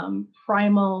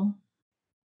 primal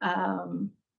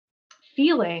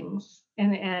feelings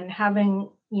and having,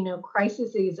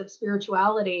 crises of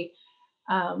spirituality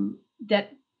that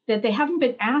they haven't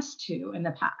been asked to in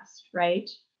the past, right?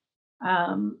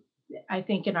 I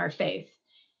think in our faith.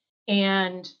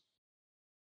 And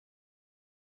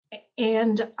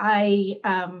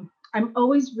I'm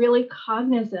always really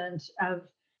cognizant of,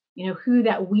 who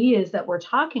that we is that we're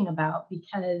talking about,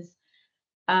 because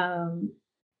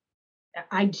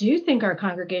I do think our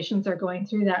congregations are going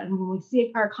through that. And when we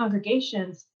see our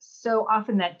congregations, so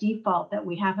often that default that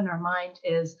we have in our mind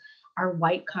is our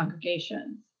white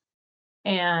congregations.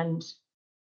 And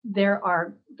there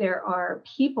are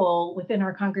people within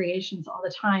our congregations all the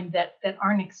time that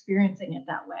aren't experiencing it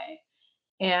that way.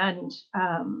 And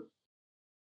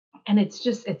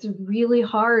it's really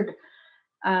hard,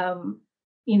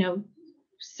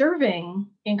 serving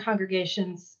in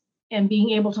congregations and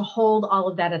being able to hold all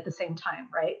of that at the same time,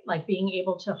 right? Like being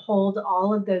able to hold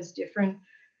all of those different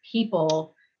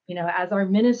people, as our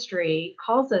ministry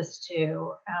calls us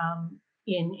to,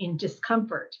 in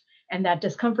discomfort. And that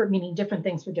discomfort meaning different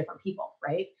things for different people,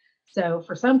 right? So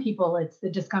for some people, it's the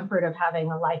discomfort of having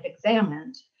a life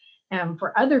examined. And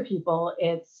for other people,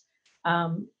 it's,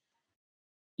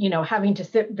 having to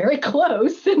sit very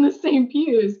close in the same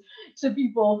pews to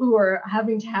people who are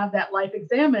having to have that life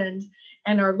examined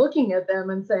and are looking at them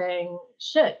and saying,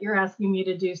 shit, you're asking me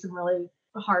to do some really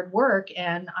hard work,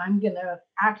 and I'm going to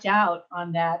act out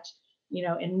on that,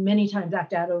 and many times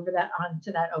act out over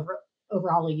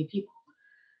all of you people.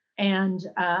 And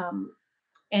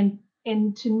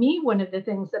to me, one of the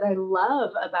things that I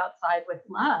love about Side with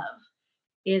Love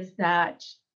is that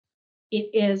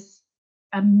it is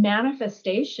a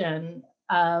manifestation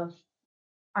of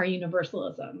our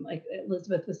universalism. Like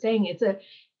Elizabeth was saying, it's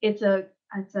a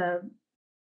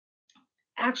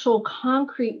actual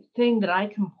concrete thing that I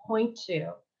can point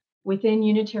to within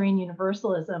Unitarian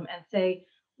Universalism and say,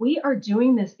 we are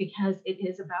doing this because it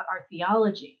is about our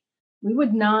theology. We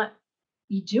would not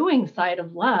be doing Side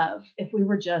of Love if we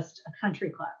were just a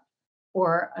country club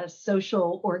or a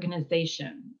social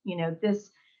organization.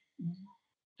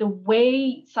 The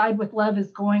way Side with Love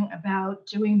is going about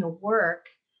doing the work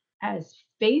as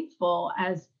faithful,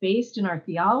 as based in our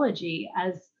theology,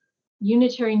 as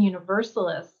Unitarian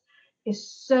Universalists is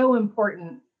so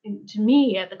important to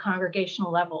me at the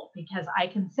congregational level, because I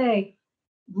can say,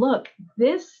 look,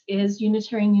 this is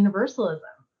Unitarian Universalism.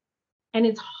 And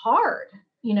it's hard.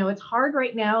 It's hard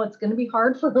right now. It's going to be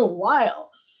hard for a while.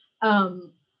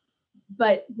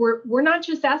 But we're not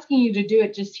just asking you to do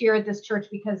it just here at this church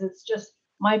because it's just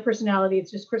my personality.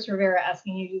 It's just Chris Rivera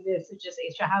asking you to do this. It's just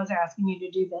Aisha Hauser asking you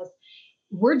to do this.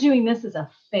 We're doing this as a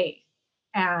faith.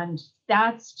 And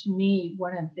that's, to me,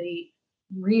 one of the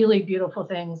really beautiful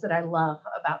things that I love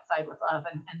about Side with Love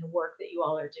and the work that you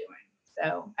all are doing.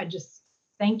 So I just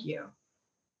thank you.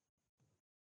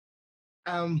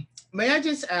 May I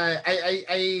just,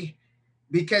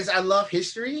 because I love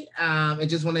history, I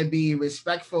just want to be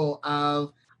respectful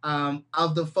of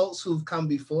the folks who've come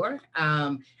before.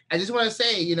 I just want to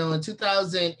say, in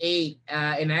 2008,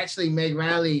 and actually Meg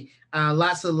Rally,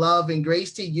 lots of love and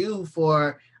grace to you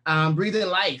for breathing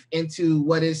life into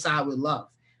what is Side with Love.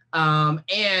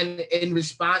 And in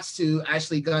response to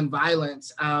actually gun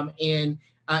violence in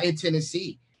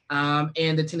Tennessee,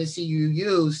 and the Tennessee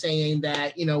UU saying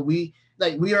that,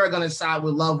 we are going to side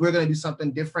with love. We're going to do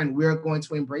something different. We're going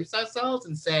to embrace ourselves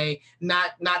and say,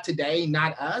 not today,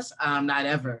 not us, not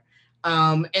ever.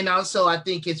 And also, I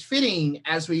think it's fitting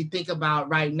as we think about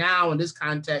right now in this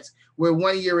context, we're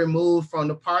 1 year removed from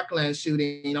the Parkland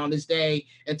shooting on this day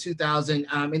in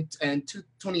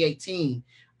 2018.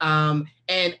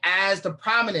 And as the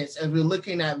prominence, as we're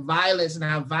looking at violence and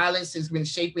how violence has been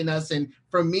shaping us, and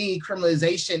for me,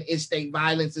 criminalization is state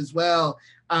violence as well.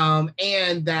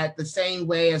 And that the same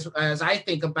way as I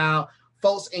think about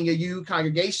folks in your VUU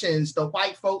congregations, the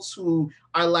white folks who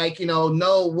are like,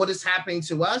 know what is happening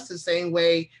to us, the same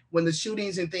way when the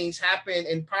shootings and things happen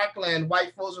in Parkland,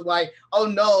 white folks are like, oh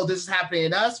no, this is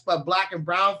happening to us. But Black and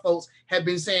brown folks have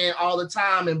been saying all the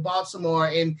time in Baltimore,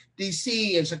 in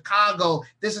DC, in Chicago,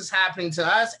 this is happening to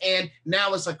us. And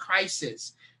now it's a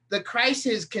crisis. The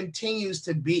crisis continues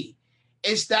to be.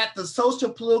 It's that the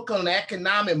social, political, and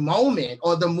economic moment,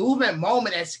 or the movement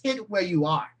moment, has hit where you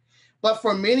are. But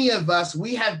for many of us,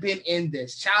 we have been in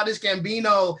this. Childish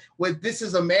Gambino with This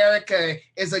Is America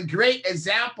is a great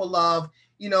example of,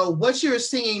 what you're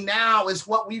seeing now is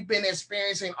what we've been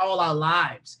experiencing all our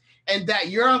lives. And that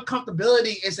your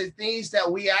uncomfortability is the things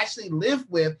that we actually live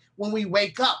with when we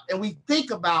wake up and we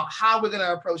think about how we're going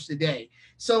to approach the day.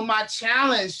 So my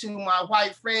challenge to my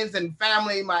white friends and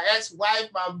family, my ex-wife,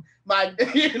 my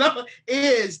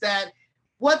is that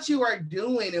what you are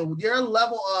doing and your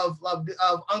level of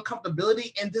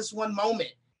uncomfortability in this one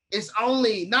moment is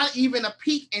only not even a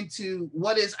peek into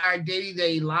what is our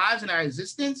day-to-day lives and our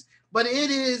existence, but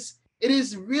it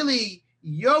is really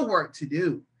your work to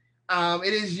do.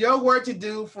 It is your work to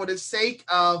do for the sake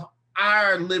of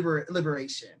our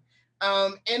liberation.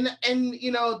 And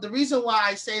the reason why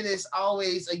I say this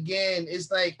always again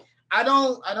is like, I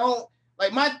don't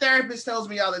like, my therapist tells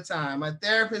me all the time, my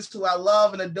therapist who I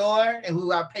love and adore and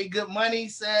who I pay good money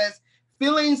says,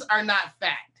 feelings are not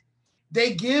fact.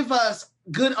 They give us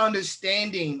good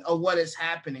understanding of what is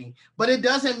happening, but it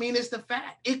doesn't mean it's the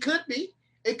fact. It could be,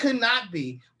 it could not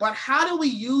be, but how do we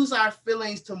use our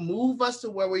feelings to move us to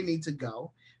where we need to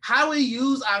go? How do we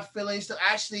use our feelings to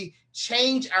actually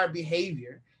change our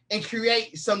behavior and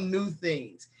create some new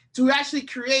things, to actually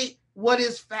create what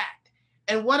is fact?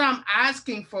 And what I'm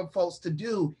asking for folks to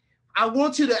do, I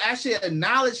want you to actually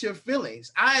acknowledge your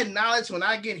feelings. I acknowledge when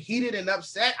I get heated and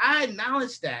upset, I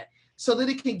acknowledge that so that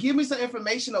it can give me some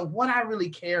information of what I really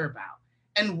care about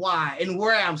and why and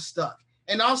where I'm stuck.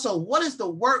 And also, what is the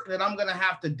work that I'm going to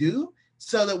have to do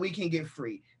so that we can get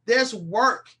free? There's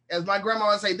work, as my grandma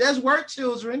would say, there's work,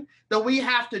 children, that we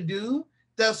have to do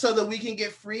so that we can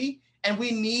get free. And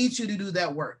we need you to do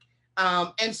that work.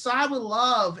 And so I would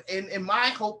love, and my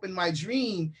hope and my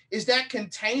dream is that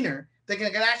container that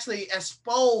can actually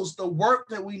expose the work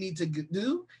that we need to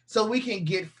do so we can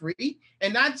get free.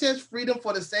 And not just freedom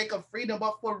for the sake of freedom,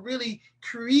 but for really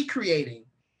recreating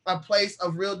a place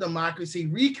of real democracy,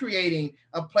 recreating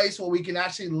a place where we can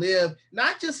actually live,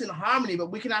 not just in harmony,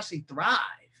 but we can actually thrive.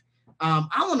 I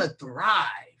want to thrive.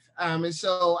 And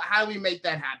so how do we make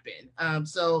that happen?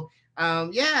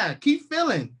 Keep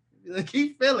feeling,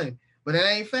 but it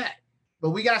ain't fact.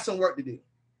 But we got some work to do.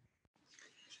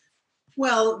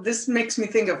 Well, this makes me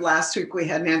think of last week we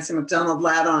had Nancy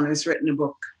McDonald-Ladd on, who's written a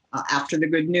book, After the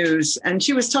Good News, and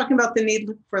she was talking about the need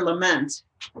for lament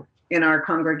in our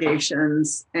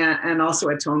congregations and also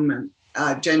atonement,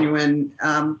 genuine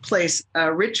place,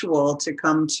 ritual to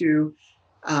come to,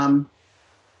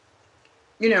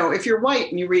 if you're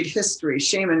white and you read history,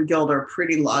 shame and guilt are a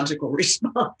pretty logical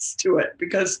response to it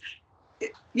because,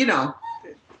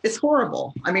 it's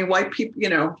horrible. I mean, white people,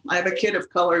 I have a kid of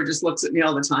color who just looks at me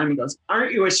all the time and goes,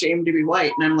 aren't you ashamed to be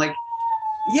white? And I'm like,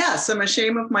 yes, I'm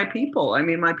ashamed of my people. I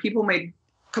mean, my people made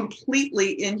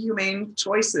completely inhumane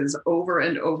choices over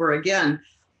and over again.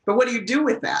 But what do you do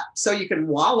with that? So you can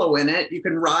wallow in it, you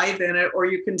can writhe in it, or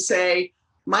you can say,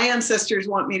 my ancestors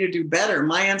want me to do better.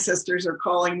 My ancestors are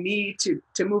calling me to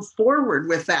move forward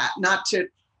with that, not to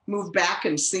move back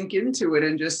and sink into it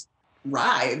and just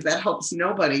writhe. That helps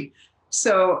nobody.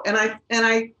 So, and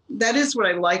I, that is what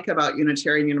I like about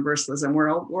Unitarian Universalism. We're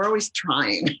always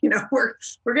trying,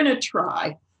 we're going to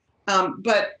try.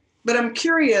 But I'm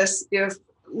curious if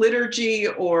liturgy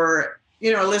or,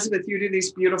 Elizabeth, you do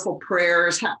these beautiful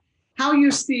prayers, how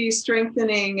you see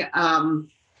strengthening,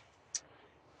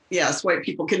 yes, white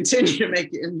people continue to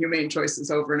make inhumane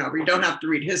choices over and over. You don't have to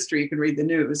read history, you can read the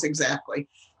news, exactly.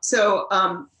 So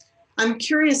I'm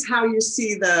curious how you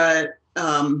see the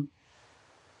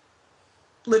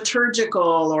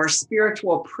liturgical or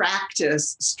spiritual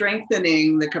practice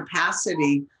strengthening the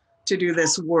capacity to do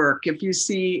this work. If you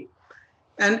see,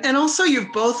 and also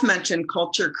you've both mentioned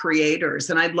culture creators,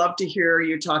 and I'd love to hear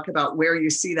you talk about where you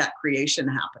see that creation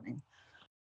happening.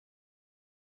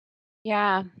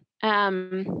 Yeah.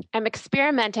 I'm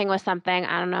experimenting with something.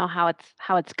 I don't know how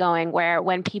it's going, where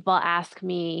when people ask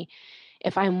me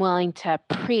if I'm willing to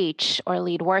preach or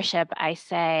lead worship, I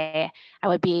say I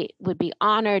would be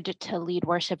honored to lead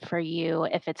worship for you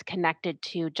if it's connected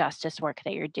to justice work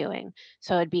that you're doing.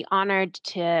 So I'd be honored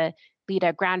to lead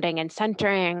a grounding and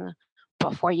centering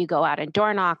before you go out and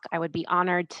door knock. I would be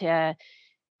honored to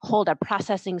hold a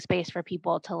processing space for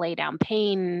people to lay down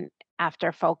pain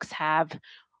after folks have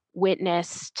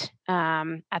witnessed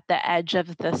at the edge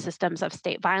of the systems of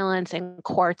state violence in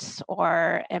courts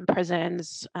or in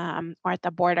prisons or at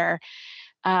the border.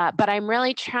 But I'm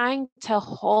really trying to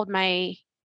hold to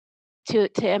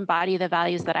embody the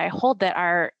values that I hold, that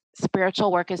our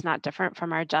spiritual work is not different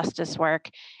from our justice work,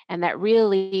 and that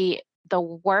really the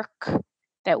work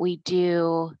that we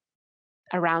do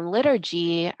around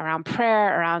liturgy, around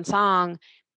prayer, around song,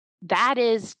 that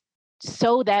is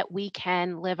so that we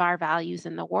can live our values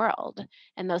in the world,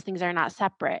 and those things are not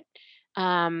separate.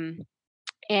 And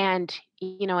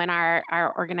in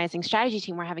our organizing strategy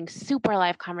team, we're having super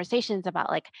live conversations about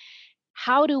like,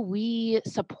 how do we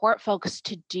support folks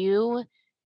to do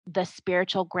the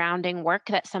spiritual grounding work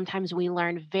that sometimes we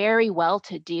learn very well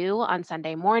to do on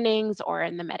Sunday mornings or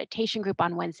in the meditation group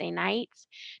on Wednesday nights,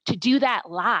 to do that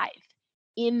live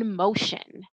in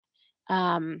motion,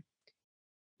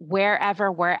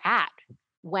 wherever we're at.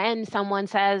 When someone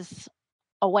says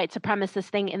a white supremacist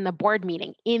thing in the board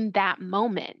meeting, in that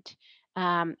moment,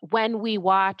 when we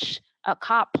watch a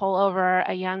cop pull over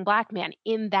a young Black man,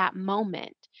 in that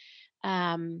moment.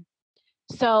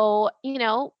 So,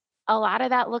 a lot of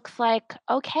that looks like,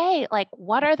 okay, like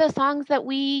what are the songs that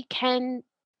we can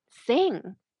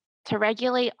sing to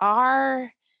regulate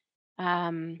our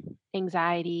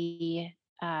anxiety,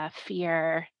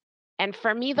 fear? And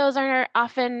for me, those are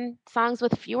often songs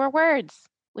with fewer words,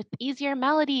 with easier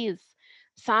melodies,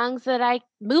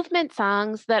 movement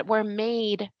songs that were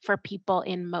made for people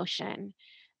in motion.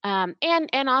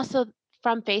 And also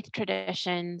from faith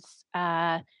traditions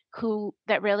that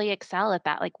really excel at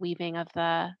that, like weaving of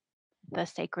the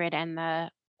sacred and the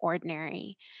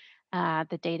ordinary,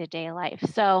 the day-to-day life.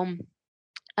 So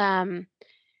the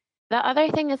other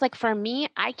thing is, like, for me,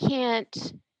 I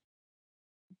can't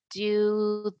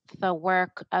do the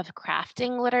work of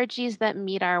crafting liturgies that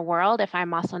meet our world if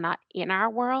I'm also not in our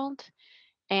world.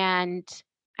 And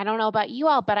I don't know about you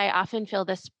all, but I often feel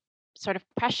this sort of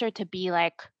pressure to be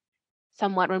like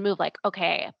somewhat removed, like,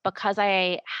 okay, because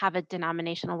I have a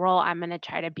denominational role, I'm going to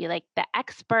try to be like the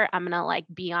expert. I'm going to like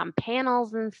be on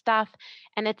panels and stuff.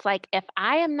 And it's like, if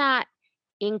I am not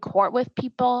in court with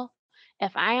people,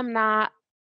 if I am not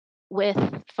with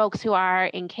folks who are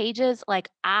in cages, like,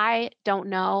 I don't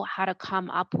know how to come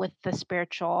up with the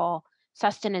spiritual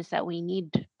sustenance that we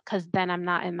need, because then I'm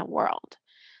not in the world.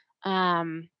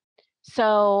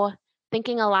 So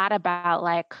thinking a lot about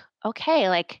like, okay,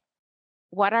 like,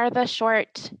 what are the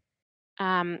short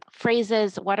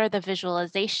phrases? What are the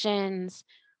visualizations?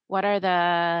 What are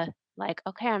the, like,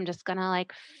 okay, I'm just gonna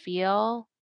like feel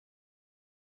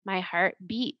my heart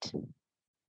beat.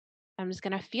 I'm just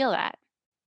gonna feel that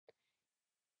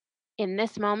in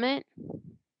this moment,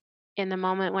 in the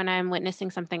moment when I'm witnessing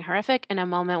something horrific, in a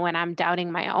moment when I'm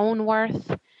doubting my own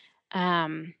worth.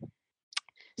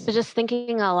 So just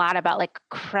thinking a lot about like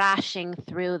crashing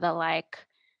through the like,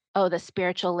 oh, the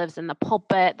spiritual lives in the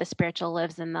pulpit, the spiritual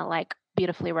lives in the like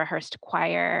beautifully rehearsed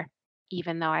choir,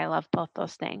 even though I love both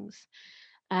those things.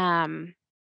 And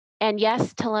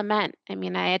yes, to lament. I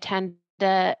mean, I attend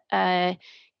a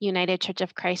United Church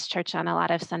of Christ church on a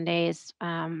lot of Sundays,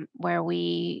 where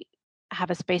we have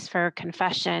a space for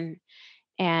confession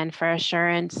and for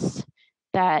assurance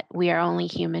that we are only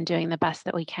human doing the best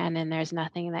that we can, and there's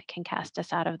nothing that can cast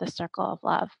us out of the circle of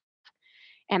love.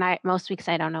 And most weeks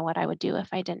I don't know what I would do if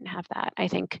I didn't have that. I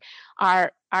think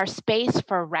our space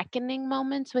for reckoning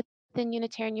moments within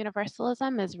Unitarian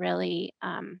Universalism is really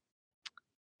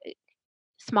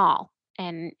small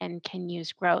and can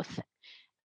use growth.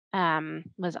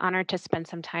 Was honored to spend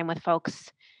some time with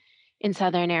folks in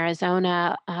Southern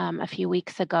Arizona a few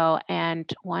weeks ago, and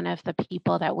one of the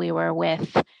people that we were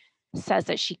with says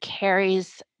that she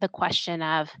carries the question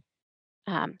of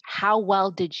how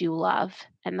well did you love,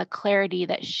 and the clarity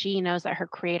that she knows that her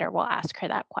creator will ask her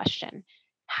that question,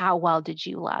 how well did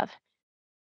you love?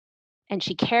 And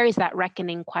she carries that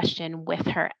reckoning question with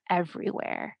her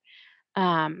everywhere.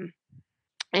 And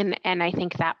I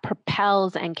think that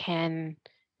propels and can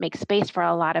make space for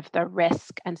a lot of the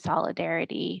risk and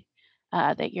solidarity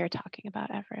that you're talking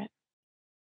about, Everette.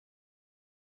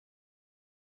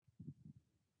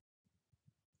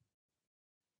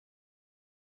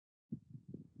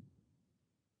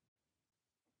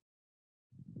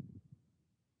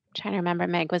 I'm trying to remember,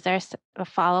 Meg, was there a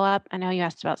follow-up? I know you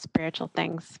asked about spiritual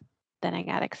things. Then I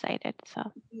got excited.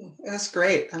 So that's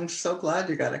great. I'm so glad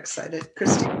you got excited,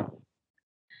 Christy.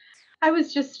 I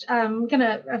was just going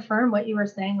to affirm what you were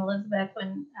saying, Elizabeth,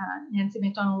 when Nancy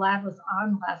McDonald Ladd was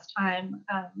on last time.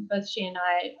 Both she and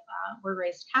I were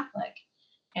raised Catholic,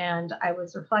 and I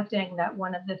was reflecting that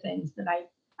one of the things that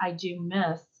I do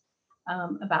miss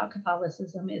about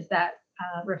Catholicism is that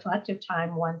reflective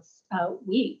time once a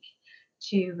week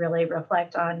to really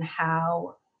reflect on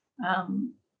how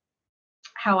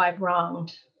I've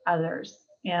wronged others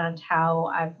and how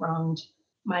I've wronged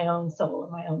my own soul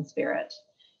and my own spirit,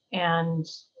 and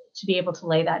to be able to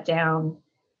lay that down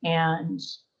and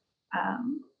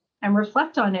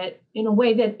reflect on it in a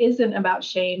way that isn't about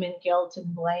shame and guilt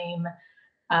and blame,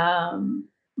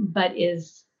 but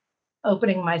is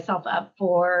opening myself up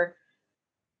for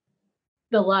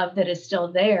the love that is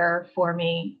still there for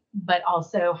me, but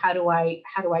also how do I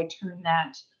turn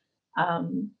that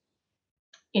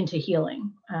into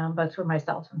healing, both for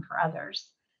myself and for others,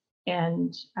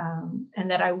 and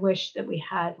that I wish that we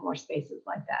had more spaces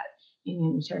like that in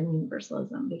Unitarian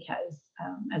Universalism, because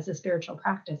as a spiritual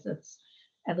practice, it's,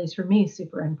 at least for me,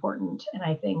 super important, and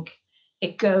I think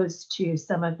it goes to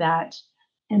some of that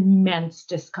immense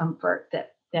discomfort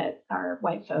that our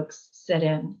white folks sit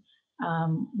in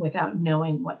without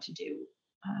knowing what to do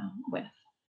with.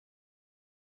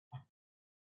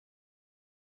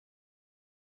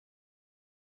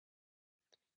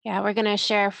 Yeah, we're going to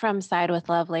share from Side with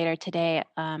Love later today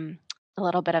a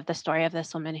little bit of the story of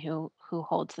this woman who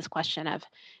holds this question of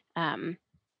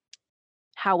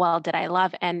how well did I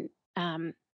love, and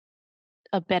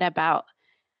a bit about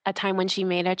a time when she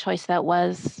made a choice that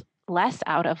was less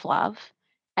out of love,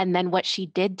 and then what she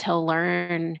did to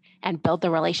learn and build the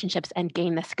relationships and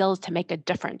gain the skills to make a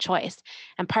different choice.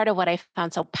 And part of what I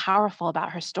found so powerful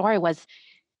about her story was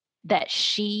that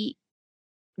she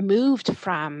moved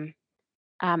from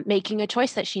making a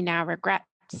choice that she now regrets,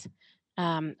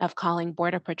 of calling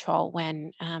Border Patrol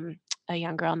when a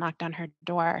young girl knocked on her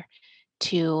door,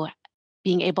 to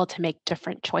being able to make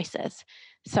different choices.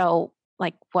 So,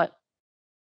 like, what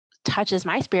touches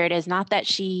my spirit is not that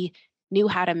she knew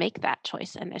how to make that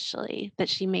choice initially, that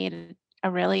she made a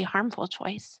really harmful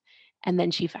choice, and then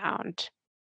she found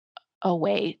a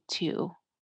way to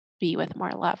be with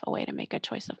more love, a way to make a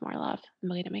choice of more love,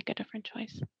 a way to make a different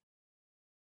choice.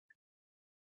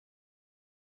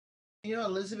 You know,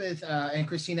 Elizabeth and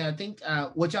Christina, I think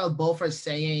what y'all both are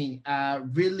saying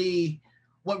really,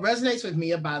 what resonates with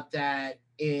me about that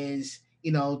is,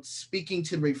 you know, speaking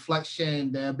to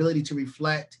reflection, the ability to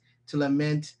reflect, to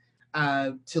lament,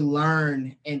 to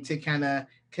learn, and to kind of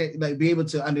like be able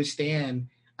to understand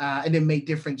and then make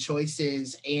different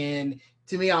choices. And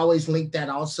to me, I always link that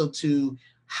also to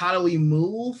how do we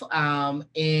move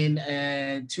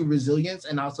to resilience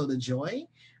and also the joy.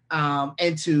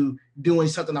 And to doing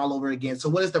something all over again. So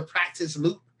what is the practice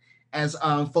loop, as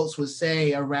folks would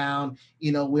say, around,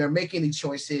 you know, we're making these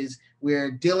choices,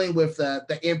 we're dealing with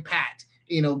the impact,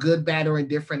 you know, good, bad, or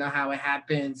indifferent on how it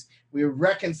happens. We're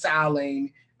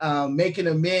reconciling, making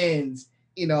amends,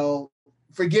 you know,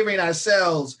 forgiving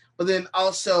ourselves, but then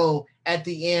also at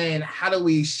the end, how do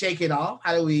we shake it off?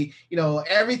 How do we, you know,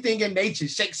 everything in nature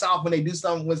shakes off when they do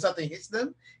something, when something hits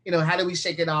them. You know, how do we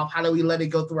shake it off? How do we let it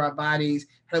go through our bodies?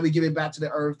 How do we give it back to the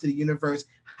earth, to the universe,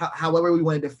 however we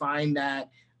want to define that,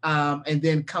 and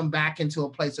then come back into a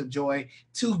place of joy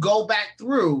to go back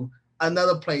through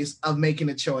another place of making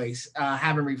a choice,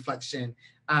 having reflection.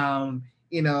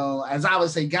 You know, as I would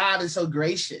say, God is so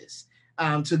gracious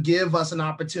to give us an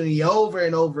opportunity over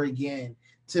and over again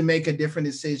to make a different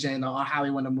decision on how we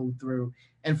want to move through.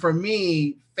 And for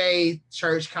me, faith,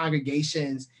 church,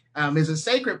 congregations is a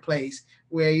sacred place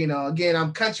where, you know, again,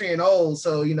 I'm country and old.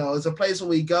 So, you know, it's a place where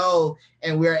we go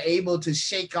and we're able to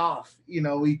shake off. You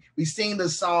know, we sing the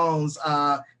songs,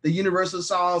 the universal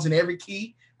songs in every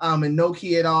key and no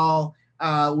key at all.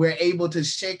 We're able to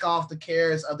shake off the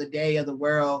cares of the day, of the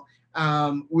world.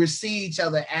 We see each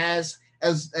other as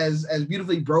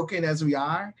beautifully broken as we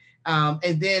are.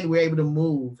 And then we're able to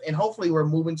move. And hopefully we're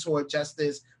moving toward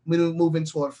justice, moving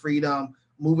toward freedom,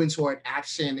 moving toward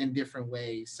action in different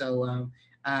ways. So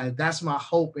that's my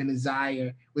hope and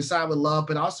desire with Side with Love,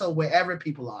 but also wherever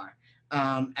people are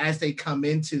as they come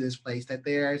into this place, that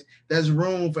there's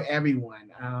room for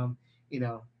everyone. You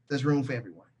know, there's room for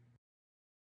everyone.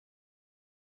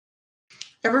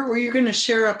 Everette, were you going to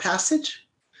share a passage?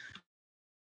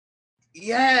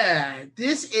 Yeah,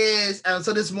 this is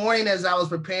so this morning as I was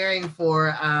preparing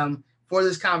for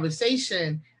this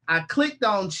conversation, I clicked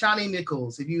on Shani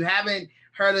Nichols. If you haven't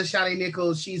heard of Shani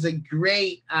Nichols, she's a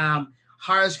great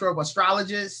horoscope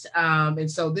astrologist. And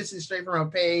so this is straight from her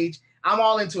page. I'm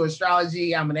all into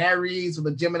astrology. I'm an Aries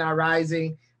with a Gemini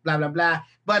rising, blah, blah, blah.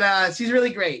 But she's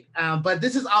really great. But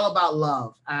this is all about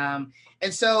love.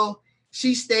 And so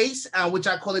she states, which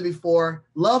I quoted before,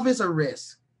 love is a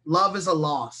risk. Love is a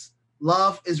loss.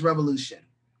 Love is revolution.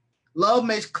 Love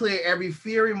makes clear every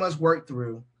fear we must work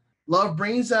through. Love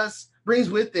brings us brings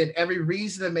with it every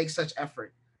reason to make such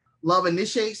effort. Love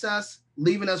initiates us,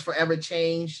 leaving us forever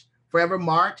changed, forever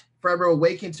marked, forever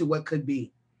awakened to what could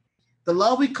be. The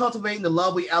love we cultivate and the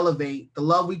love we elevate, the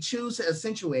love we choose to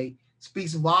accentuate,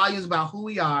 speaks volumes about who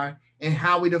we are and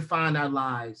how we define our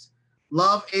lives.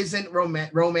 Love isn't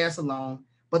romance alone,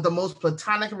 but the most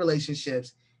platonic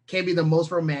relationships can be the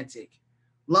most romantic.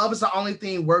 Love is the only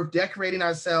thing worth decorating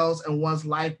ourselves and one's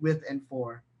life with and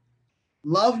for.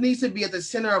 Love needs to be at the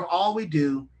center of all we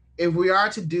do if we are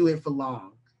to do it for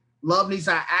long. Love needs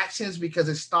our actions because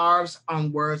it starves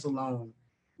on words alone.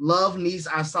 Love needs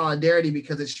our solidarity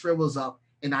because it shrivels up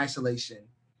in isolation.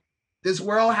 This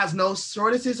world has no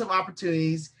shortages of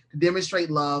opportunities to demonstrate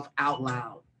love out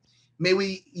loud. May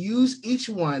we use each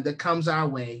one that comes our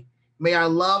way. May our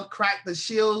love crack the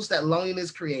shields that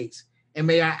loneliness creates, and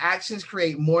may our actions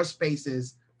create more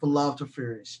spaces for love to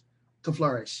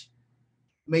flourish.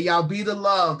 May y'all be the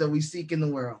love that we seek in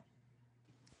the world.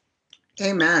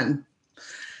 Amen.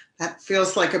 That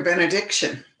feels like a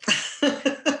benediction.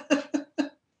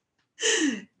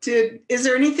 Is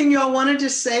there anything y'all wanted to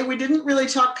say? We didn't really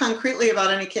talk concretely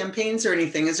about any campaigns or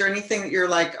anything. Is there anything that you're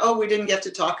like, oh, we didn't get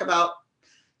to talk about,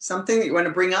 something that you want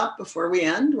to bring up before we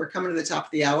end? We're coming to the top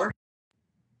of the hour.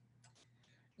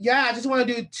 Yeah, I just want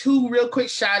to do two real quick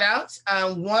shout outs.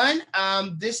 One,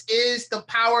 this is the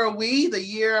Power We, the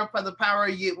year for the Power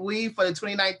We for the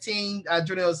 2019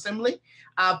 General Assembly.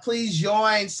 Please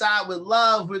join Side with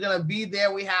Love. We're going to be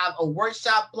there. We have a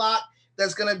workshop block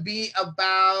that's going to be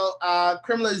about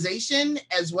criminalization,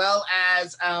 as well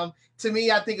as, to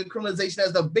me, I think of criminalization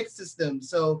as the big system.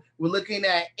 So we're looking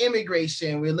at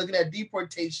immigration, we're looking at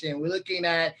deportation, we're looking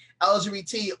at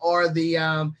LGBT, or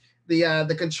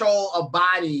the control of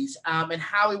bodies, and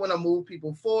how we want to move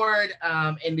people forward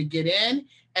and to get in.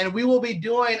 And we will be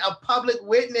doing a public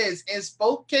witness in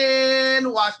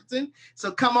Spokane, Washington.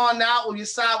 So come on out with your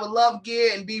Side with Love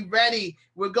gear and be ready.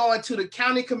 We're going to the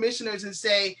county commissioners and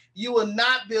say, you will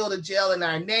not build a jail in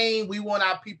our name. We want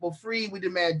our people free. We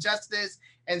demand justice.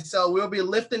 And so we'll be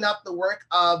lifting up the work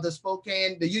of the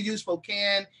VUU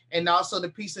Spokane, and also the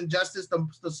Peace and Justice,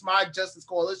 the Smart Justice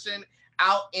Coalition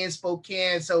out in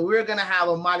Spokane. So we're going to have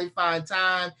a mighty fine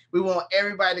time. We want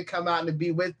everybody to come out and to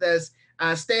be with us.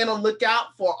 Stay on the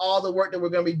lookout for all the work that we're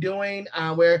going to be doing.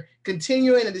 We're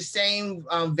continuing in the same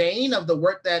vein of the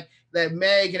work that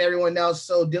Meg and everyone else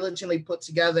so diligently put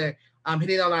together,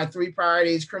 hitting on our three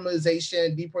priorities: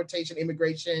 criminalization, deportation,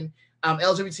 immigration,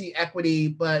 LGBT equity,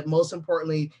 but most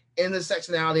importantly,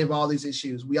 intersectionality of all these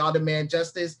issues. We all demand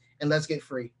justice, and let's get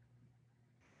free.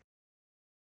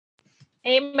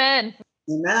 Amen.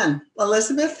 Amen.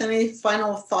 Elizabeth, any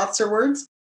final thoughts or words?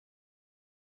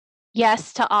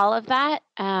 Yes to all of that.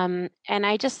 And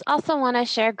I just also want to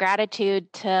share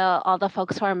gratitude to all the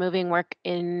folks who are moving work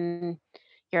in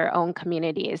your own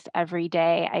communities every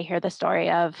day. I hear the story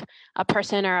of a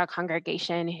person or a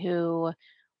congregation who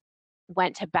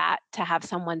went to bat to have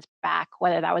someone's back,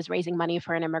 whether that was raising money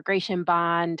for an immigration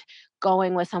bond,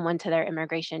 going with someone to their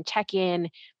immigration check-in,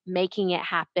 making it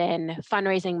happen,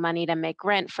 fundraising money to make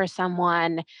rent for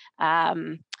someone,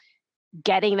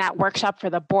 getting that workshop for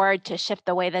the board to shift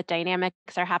the way that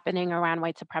dynamics are happening around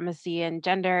white supremacy and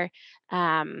gender.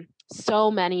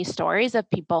 So many stories of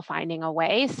people finding a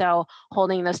way. So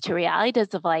holding those two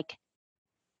realities of like,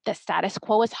 the status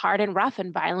quo is hard and rough,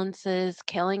 and violence is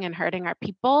killing and hurting our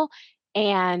people,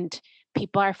 and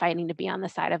people are fighting to be on the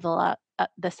side of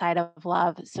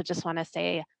love. So just want to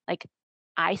say, like,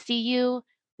 I see you,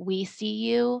 we see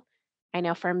you. I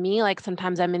know for me, like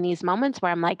sometimes I'm in these moments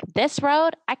where I'm like, this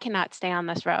road, I cannot stay on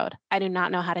this road. I do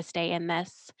not know how to stay in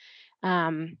this.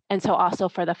 And so also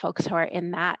for the folks who are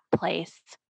in that place,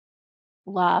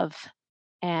 love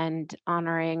and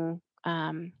honoring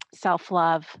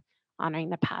self-love,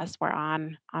 honoring the paths we're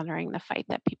on, honoring the fight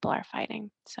that people are fighting.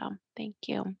 So thank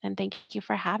you. And thank you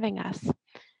for having us.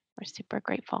 We're super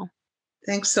grateful.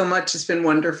 Thanks so much. It's been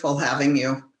wonderful having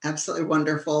you. Absolutely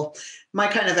wonderful. My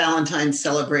kind of Valentine's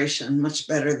celebration, much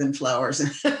better than flowers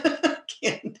and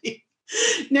candy.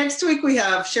 Next week, we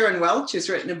have Sharon Welch, who's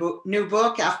written a new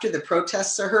book, After the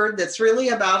Protests Are Heard, that's really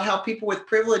about how people with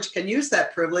privilege can use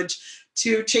that privilege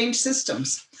to change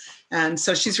systems. And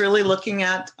so she's really looking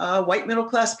at white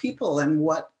middle-class people and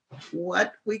what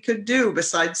we could do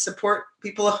besides support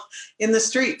people in the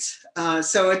streets.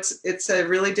 So it's a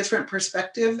really different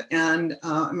perspective, and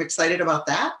I'm excited about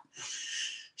that.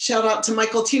 Shout out to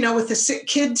Michael Tino with a sick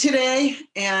kid today,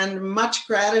 and much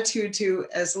gratitude to,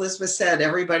 as Elizabeth said,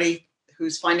 everybody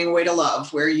who's finding a way to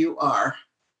love where you are.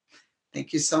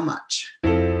 Thank you so much.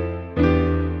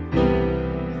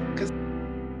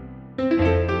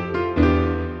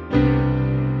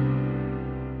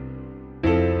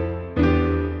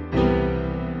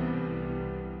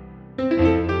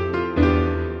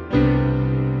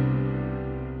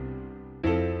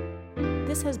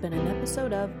 This has been an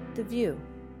episode of The VUU.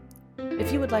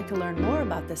 If you would like to learn more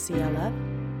about the CLF,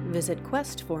 visit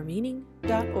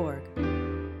questformeaning.org.